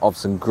advantage of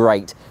some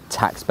great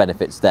tax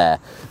benefits there.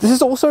 This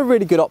is also a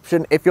really good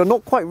option if you're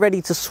not quite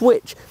ready to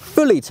switch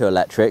fully to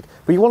electric,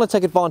 but you want to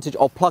take advantage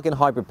of plug-in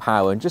hybrid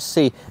power and just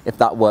see if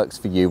that works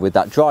for you with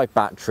that drive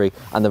battery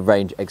and the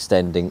range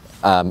extending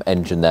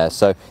engine there.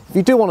 So if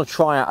you do want to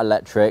try out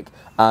electric,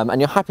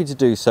 and you're happy to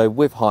do so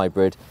with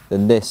hybrid,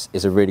 then this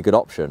is a really good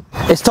option.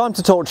 It's time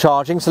to talk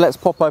charging, so let's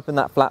pop open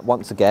that flap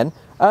once again.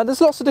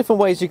 There's lots of different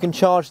ways you can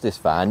charge this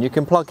van. You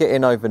can plug it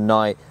in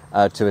overnight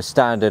to a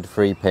standard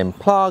 3-pin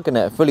plug and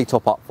it'll fully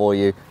top up for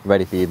you,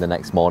 ready for you the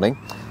next morning.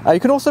 You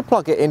can also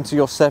plug it into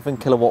your 7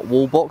 kilowatt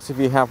wall box if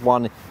you have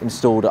one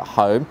installed at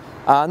home.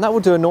 And that will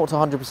do a 0 to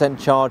 100%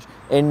 charge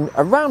in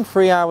around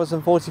 3 hours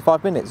and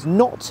 45 minutes.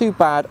 Not too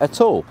bad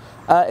at all.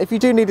 If you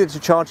do need it to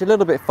charge a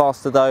little bit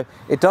faster though,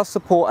 it does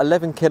support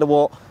 11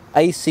 kilowatt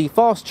AC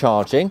fast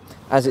charging,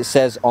 as it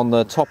says on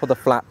the top of the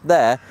flap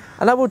there,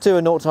 and that will do a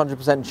 0 to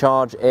 100%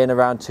 charge in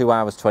around 2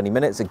 hours 20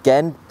 minutes.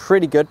 Again,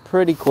 pretty good,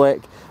 pretty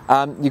quick.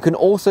 You can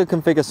also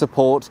configure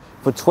support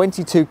for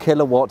 22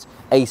 kilowatt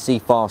AC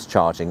fast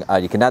charging.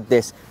 You can add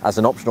this as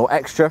an optional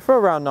extra for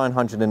around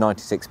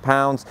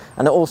 £996,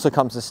 and it also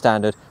comes as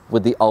standard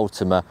with the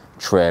Ultima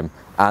trim,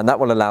 and that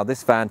will allow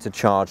this van to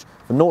charge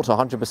from 0 to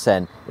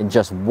 100% in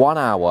just 1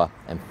 hour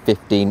and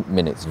 15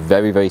 minutes.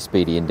 Very, very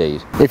speedy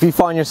indeed. If you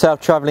find yourself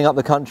traveling up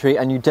the country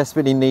and you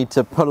desperately need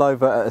to pull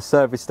over at a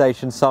service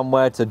station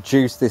somewhere to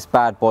juice this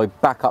bad boy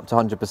back up to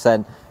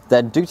 100%,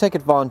 then do take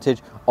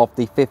advantage of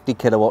the 50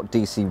 kilowatt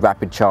DC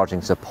rapid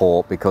charging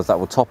support, because that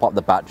will top up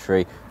the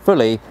battery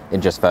fully in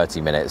just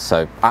 30 minutes.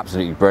 So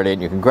absolutely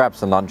brilliant. You can grab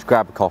some lunch,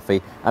 grab a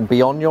coffee and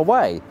be on your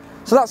way.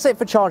 So that's it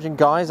for charging,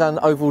 guys, and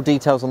overall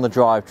details on the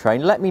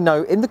drivetrain. Let me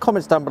know in the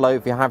comments down below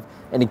if you have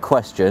any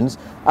questions.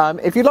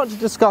 If you'd like to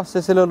discuss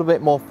this a little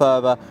bit more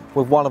further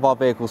with one of our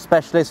vehicle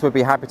specialists, we'd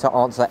be happy to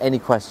answer any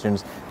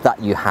questions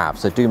that you have.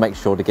 So do make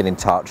sure to get in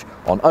touch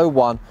on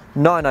 01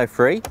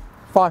 903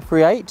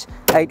 538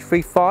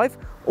 835.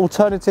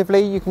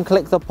 Alternatively, you can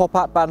click the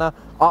pop-up banner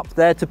up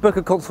there to book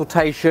a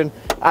consultation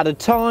at a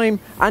time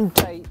and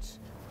date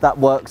that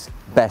works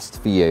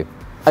best for you.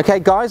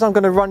 Okay guys, I'm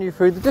going to run you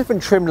through the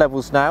different trim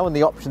levels now and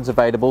the options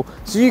available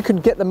so you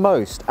can get the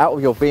most out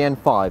of your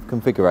VN5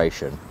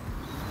 configuration.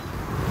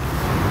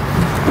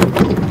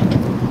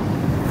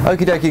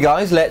 Okie dokie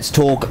guys, let's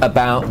talk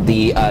about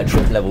the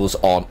trim levels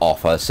on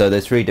offer. So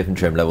there's 3 different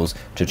trim levels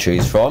to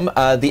choose from.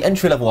 The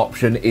entry level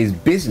option is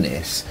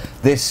business.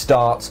 This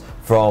starts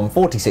from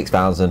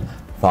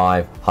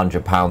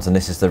 £46,500 and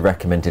this is the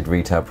recommended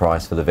retail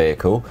price for the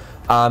vehicle.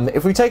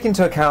 If we take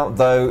into account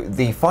though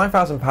the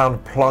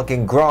 £5,000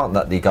 plug-in grant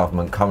that the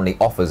government currently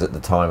offers at the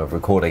time of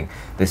recording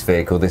this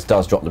vehicle, this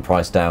does drop the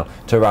price down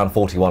to around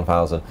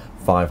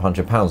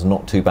 £41,500.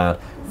 Not too bad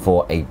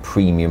for a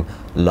premium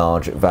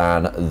large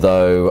van,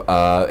 though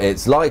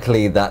it's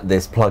likely that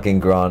this plug-in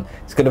grant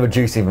is going to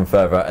reduce even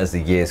further as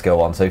the years go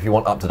on. So if you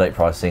want up-to-date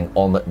pricing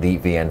on the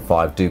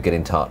VN5, do get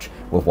in touch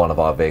with one of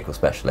our vehicle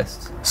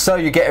specialists. So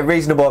you get a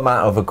reasonable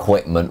amount of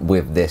equipment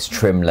with this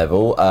trim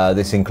level.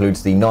 This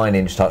includes the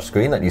 9-inch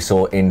touchscreen that you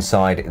saw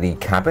inside the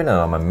cabin, and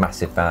I'm a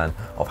massive fan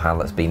of how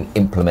that's been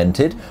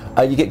implemented.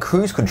 You get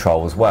cruise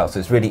control as well, so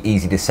it's really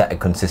easy to set a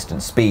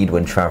consistent speed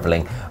when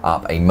traveling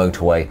up a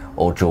motorway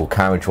or dual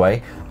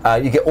carriageway.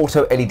 You get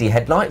auto LED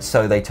headlights,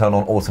 so they turn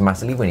on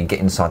automatically when you get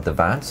inside the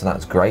van, so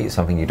that's great. It's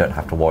something you don't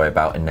have to worry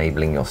about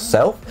enabling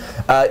yourself.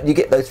 You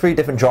get those 3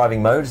 different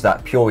driving modes,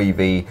 that pure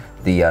EV,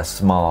 the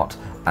smart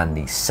and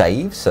the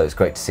save, so it's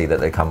great to see that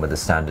they come with a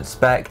standard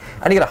spec,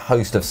 and you get a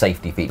host of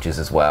safety features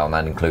as well, and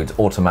that includes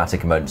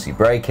automatic emergency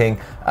braking,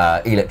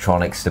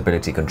 electronic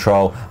stability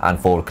control and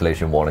forward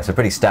collision warning. So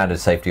pretty standard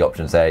safety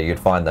options there. You'd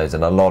find those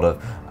in a lot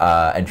of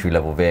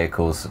entry-level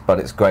vehicles, but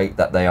it's great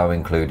that they are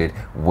included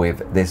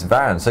with this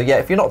van. So yeah,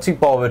 if you're not too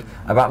bothered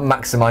about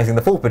maximizing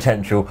the full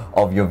potential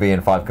of your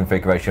VN5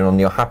 configuration and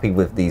you're happy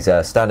with these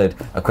standard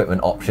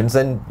equipment options,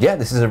 then yeah,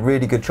 this is a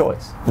really good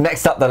choice.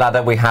 Next up the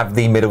ladder, we have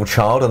the middle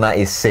child, and that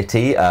is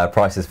City.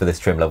 Prices for this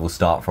trim level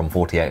start from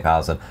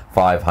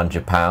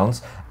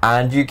 £48,500,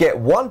 and you get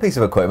one piece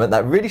of equipment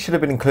that really should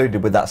have been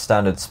included with that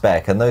standard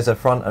spec, and those are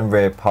front and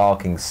rear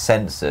parking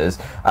sensors.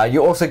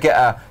 You also get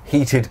a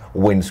heated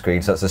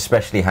windscreen, so that's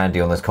especially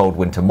handy on those cold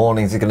winter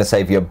mornings. It's going to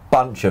save you a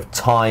bunch of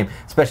time,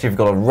 especially if you've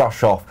got to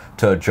rush off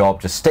to a job.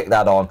 Just stick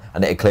that on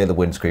and it'll clear the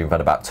windscreen for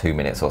about 2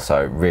 minutes or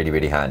so. Really,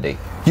 really handy.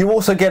 You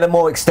also get a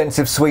more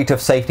extensive suite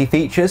of safety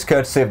features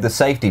courtesy of the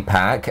safety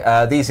pack.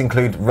 These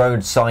include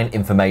road sign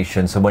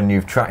information, so when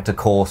you've tracked a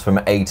course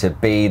from A to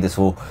B, this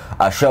will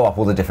show up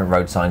all the different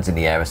road signs in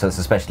the area, so it's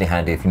especially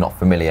handy if you're not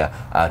familiar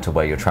to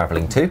where you're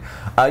traveling to.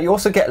 You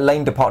also get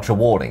lane departure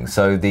warning,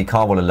 so the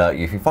car will alert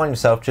you if you find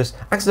yourself just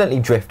accidentally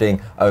drifting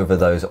over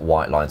those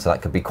white lines, so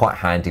that could be quite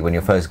handy when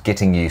you're first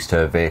getting used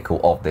to a vehicle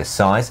of this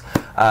size.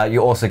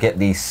 You also get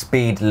the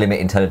speed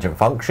limit intelligent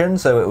function,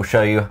 so it will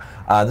show you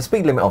the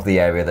speed limit of the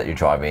area that you're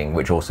driving,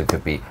 which also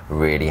could be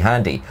really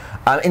handy.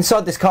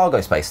 Inside this cargo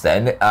space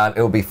then, it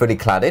will be fully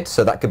cladded,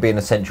 so that could be an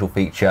essential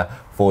feature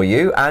for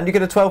you, and you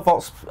get a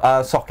 12-volt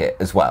socket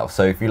as well,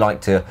 so if you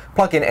like to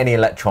plug in any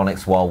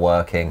electronics while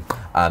working,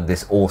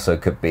 this also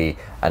could be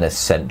an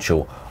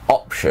essential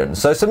option.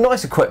 So some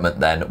nice equipment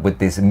then with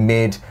this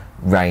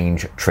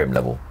mid-range trim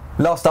level.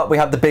 Last up we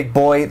have the big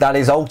boy, that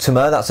is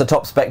Ultima. That's the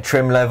top spec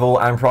trim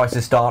level and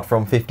prices start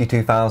from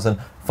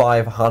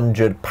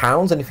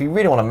 £52,500. And if you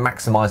really want to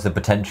maximise the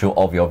potential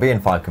of your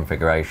VN5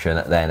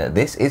 configuration, then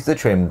this is the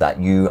trim that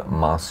you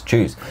must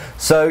choose.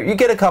 So you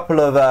get a couple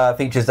of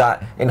features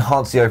that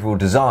enhance the overall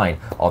design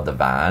of the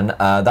van.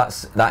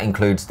 That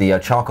includes the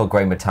charcoal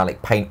grey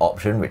metallic paint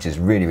option, which is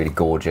really, really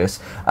gorgeous.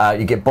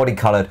 You get body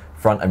coloured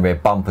front and rear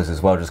bumpers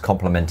as well, just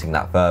complementing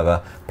that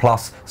further,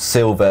 plus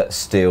silver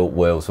steel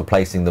wheels,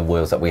 replacing the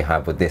wheels that we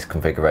have with this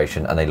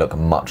configuration, and they look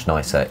much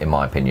nicer in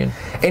my opinion.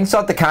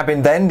 Inside the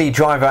cabin then, the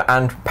driver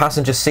and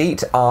passenger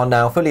seat are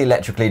now fully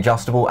electrically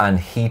adjustable and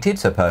heated,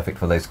 so perfect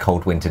for those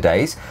cold winter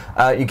days.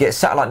 You get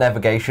satellite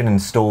navigation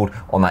installed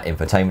on that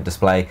infotainment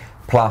display,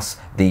 plus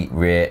the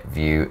rear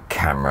view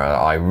camera.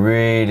 I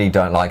really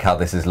don't like how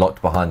this is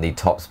locked behind the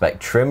top spec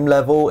trim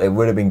level. It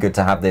would have been good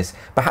to have this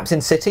perhaps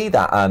in city,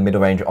 that middle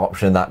range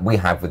option that we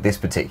have with this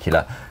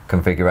particular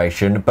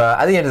configuration, but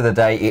at the end of the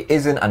day it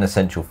isn't an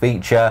essential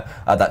feature.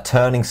 That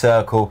turning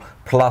circle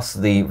plus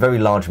the very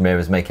large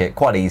mirrors make it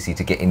quite easy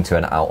to get into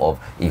and out of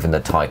even the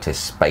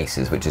tightest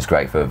spaces, which is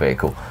great for a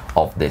vehicle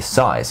of this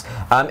size.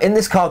 In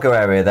this cargo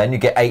area then, you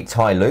get 8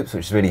 tie loops,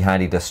 which is really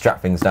handy to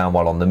strap things down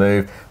while on the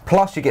move,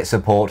 plus you get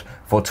support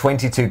for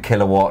 22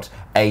 kilowatt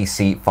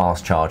AC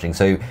fast charging.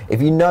 So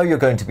if you know you're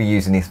going to be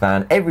using this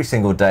van every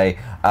single day,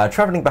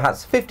 traveling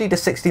perhaps 50 to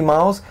 60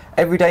 miles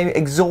every day,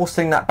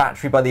 exhausting that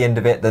battery by the end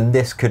of it, then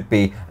this could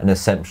be an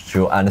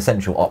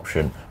essential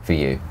option for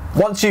you.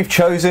 Once you've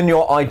chosen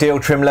your ideal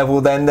trim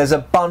level, then there's a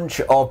bunch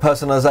of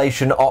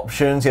personalization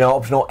options,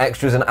 optional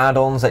extras and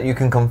add-ons that you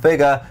can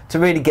configure to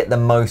really get the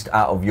most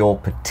out of your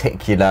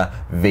particular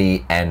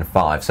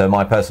VN5. So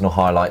my personal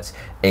highlights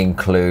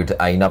include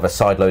another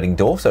side loading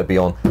door, so it'd be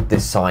on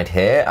this side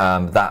here.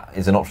 That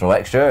is an optional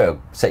extra.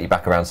 It'll set you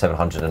back around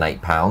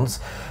 £708.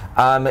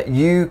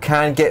 You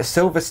can get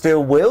silver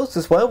steel wheels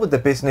as well with the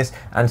business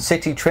and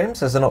city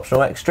trims as an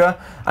optional extra,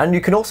 and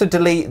you can also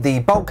delete the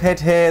bulkhead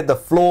here, the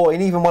floor,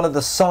 and even one of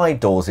the side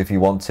doors if you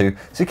want to,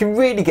 so you can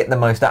really get the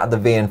most out of the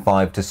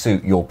VN5 to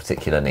suit your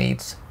particular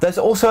needs. There's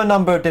also a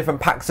number of different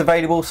packs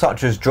available,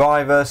 such as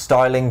driver,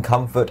 styling,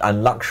 comfort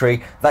and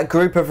luxury, that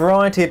group a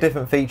variety of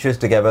different features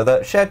together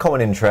that share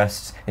common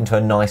interests into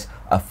a nice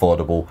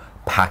affordable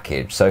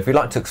package. So if you'd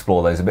like to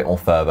explore those a bit more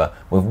further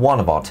with one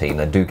of our team,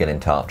 then do get in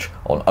touch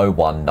on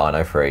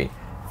 01903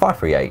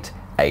 538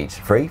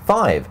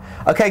 835.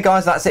 Okay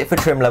guys, that's it for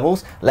trim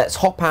levels. Let's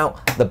hop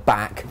out the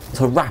back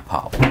to wrap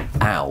up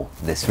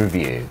this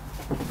review.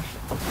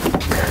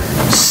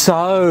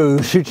 So,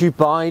 should you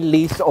buy,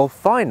 lease or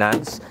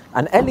finance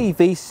an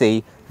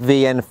LEVC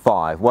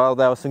VN5? Well,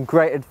 there are some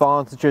great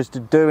advantages to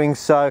doing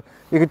so.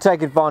 You can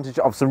take advantage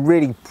of some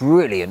really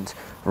brilliant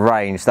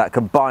range. That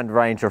combined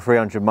range of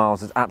 300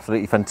 miles is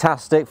absolutely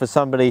fantastic for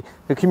somebody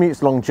who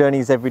commutes long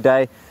journeys every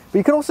day. But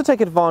you can also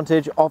take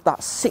advantage of that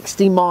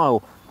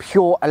 60-mile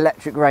pure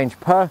electric range,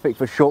 perfect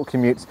for short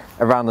commutes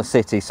around the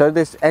city. So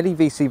this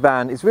LEVC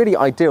van is really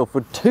ideal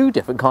for 2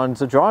 different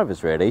kinds of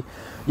drivers really.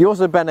 You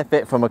also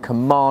benefit from a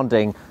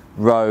commanding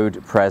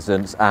road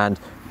presence and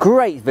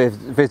great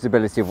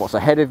visibility of what's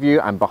ahead of you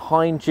and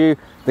behind you.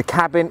 The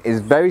cabin is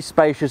very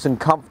spacious and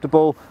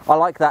comfortable. I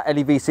like that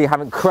LEVC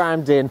haven't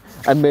crammed in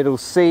a middle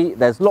seat.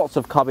 There's lots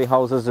of cubby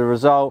holes as a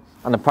result,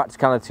 and the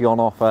practicality on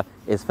offer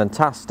is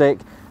fantastic.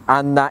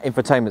 And that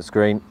infotainment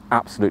screen,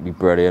 absolutely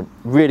brilliant,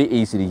 really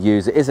easy to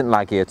use. It isn't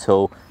laggy at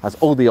all, has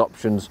all the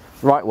options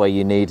right where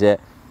you need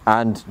it.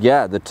 And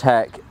yeah, the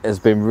tech has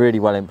been really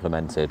well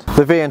implemented.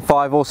 The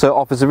VN5 also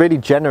offers a really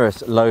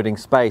generous loading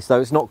space, though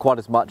it's not quite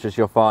as much as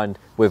you'll find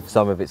with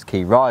some of its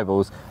key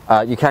rivals.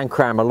 You can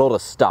cram a lot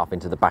of stuff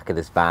into the back of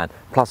this van,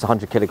 plus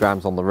 100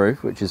 kilograms on the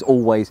roof, which is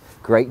always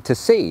great to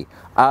see.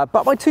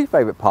 But my 2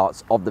 favourite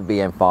parts of the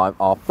VN5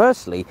 are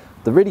firstly,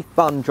 the really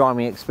fun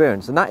driving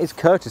experience, and that is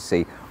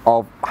courtesy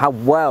of how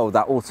well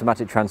that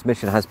automatic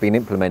transmission has been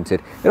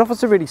implemented. It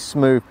offers a really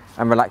smooth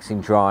and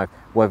relaxing drive,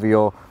 whether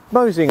you're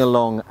moseying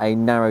along a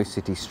narrow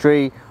city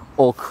street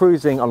or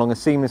cruising along a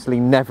seamlessly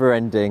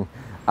never-ending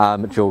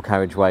dual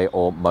carriageway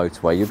or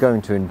motorway. You're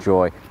going to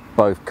enjoy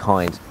both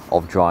kinds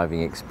of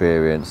driving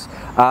experience.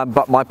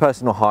 But my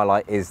personal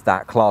highlight is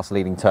that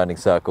class-leading turning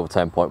circle of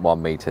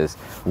 10.1 meters.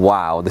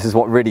 Wow, this is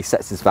what really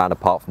sets this van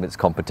apart from its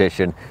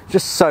competition.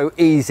 Just so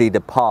easy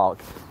to park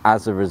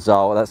as a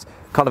result. That's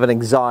kind of an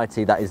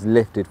anxiety that is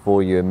lifted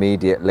for you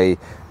immediately.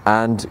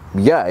 And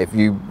yeah, if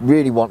you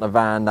really want a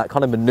van that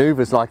kind of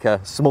maneuvers like a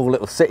small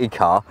little city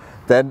car,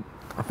 then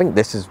I think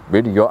this is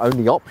really your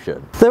only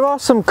option. There are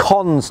some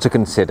cons to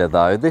consider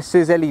though. This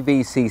is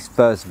LEVC's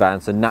first van,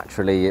 so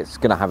naturally it's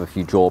going to have a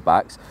few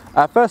drawbacks.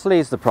 Firstly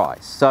is the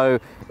price. So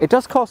it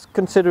does cost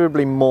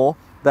considerably more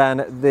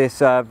than this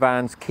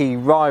van's key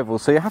rival,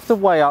 so you have to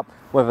weigh up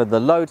whether the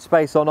load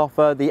space on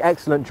offer, the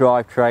excellent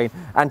drivetrain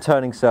and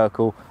turning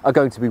circle are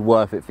going to be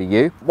worth it for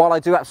you. While I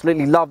do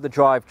absolutely love the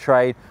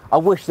drivetrain, I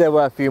wish there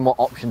were a few more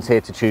options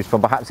here to choose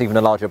from, perhaps even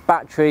a larger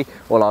battery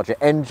or larger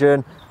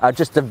engine,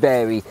 just to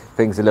vary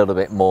things a little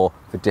bit more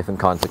for different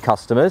kinds of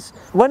customers.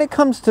 When it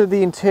comes to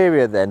the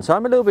interior then, so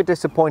I'm a little bit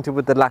disappointed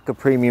with the lack of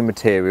premium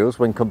materials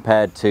when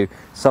compared to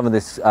some of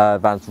this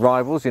van's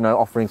rivals, you know,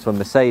 offerings from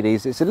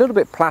Mercedes. It's a little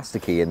bit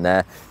plasticky in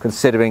there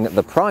considering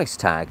the price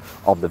tag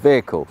of the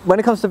vehicle. When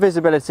it comes to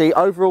visibility,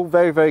 overall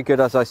very, very good,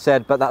 as I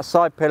said, but that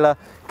side pillar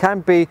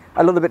can be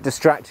a little bit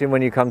distracting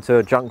when you come to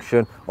a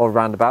junction or a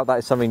roundabout. That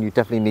is something you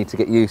definitely need to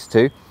get used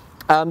to.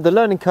 The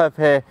learning curve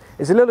here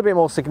is a little bit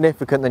more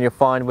significant than you'll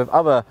find with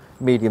other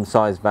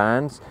medium-sized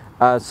vans,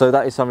 so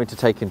that is something to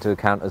take into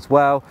account as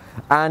well.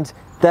 And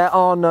there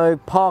are no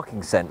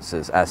parking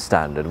sensors as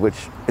standard,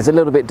 which is a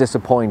little bit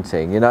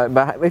disappointing. You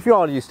know, if you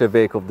are used to a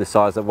vehicle of this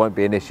size, that won't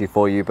be an issue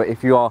for you, but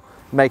if you are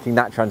making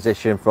that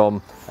transition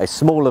from a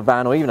smaller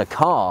van or even a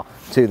car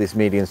to this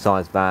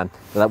medium-sized van,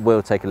 that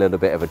will take a little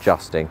bit of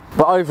adjusting.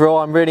 But overall,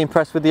 I'm really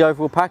impressed with the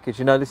overall package.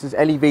 You know, this is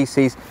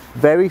LEVC's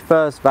very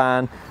first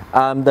van.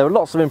 There are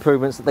lots of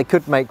improvements that they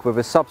could make with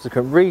a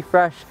subsequent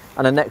refresh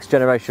and a next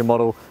generation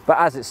model, but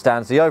as it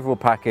stands, the overall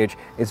package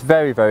is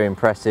very, very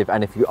impressive.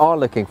 And if you are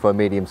looking for a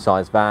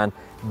medium-sized van,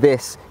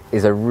 this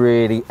is a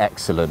really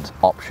excellent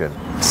option.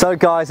 So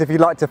guys, if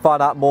you'd like to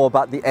find out more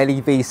about the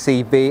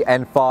LEVC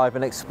VN5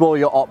 and explore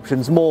your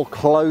options more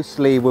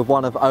closely with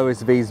one of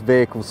OSV's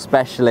vehicle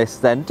specialists,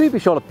 then do be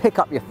sure to pick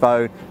up your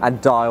phone and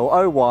dial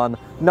 01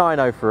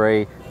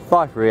 903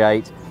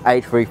 538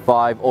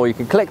 835, or you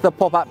can click the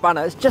pop-up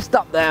banner. It's just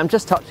up there, I'm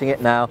just touching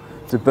it now,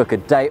 to book a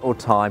date or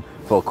time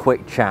for a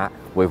quick chat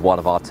with one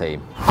of our team.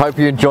 Hope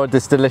you enjoyed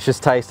this delicious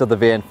taste of the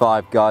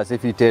VN5, guys.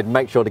 If you did,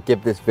 make sure to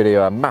give this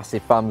video a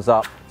massive thumbs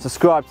up.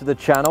 Subscribe to the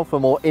channel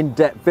for more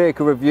in-depth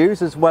vehicle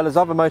reviews as well as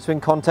other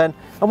motoring content.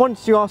 And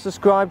once you are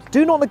subscribed,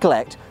 do not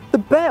neglect the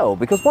bell,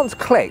 because once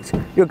clicked,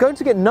 you're going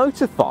to get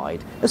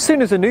notified as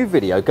soon as a new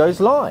video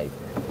goes live.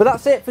 But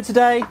that's it for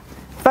today.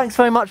 Thanks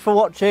very much for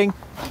watching.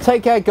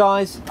 Take care,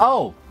 guys.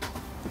 Oh,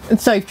 and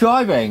safe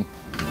driving.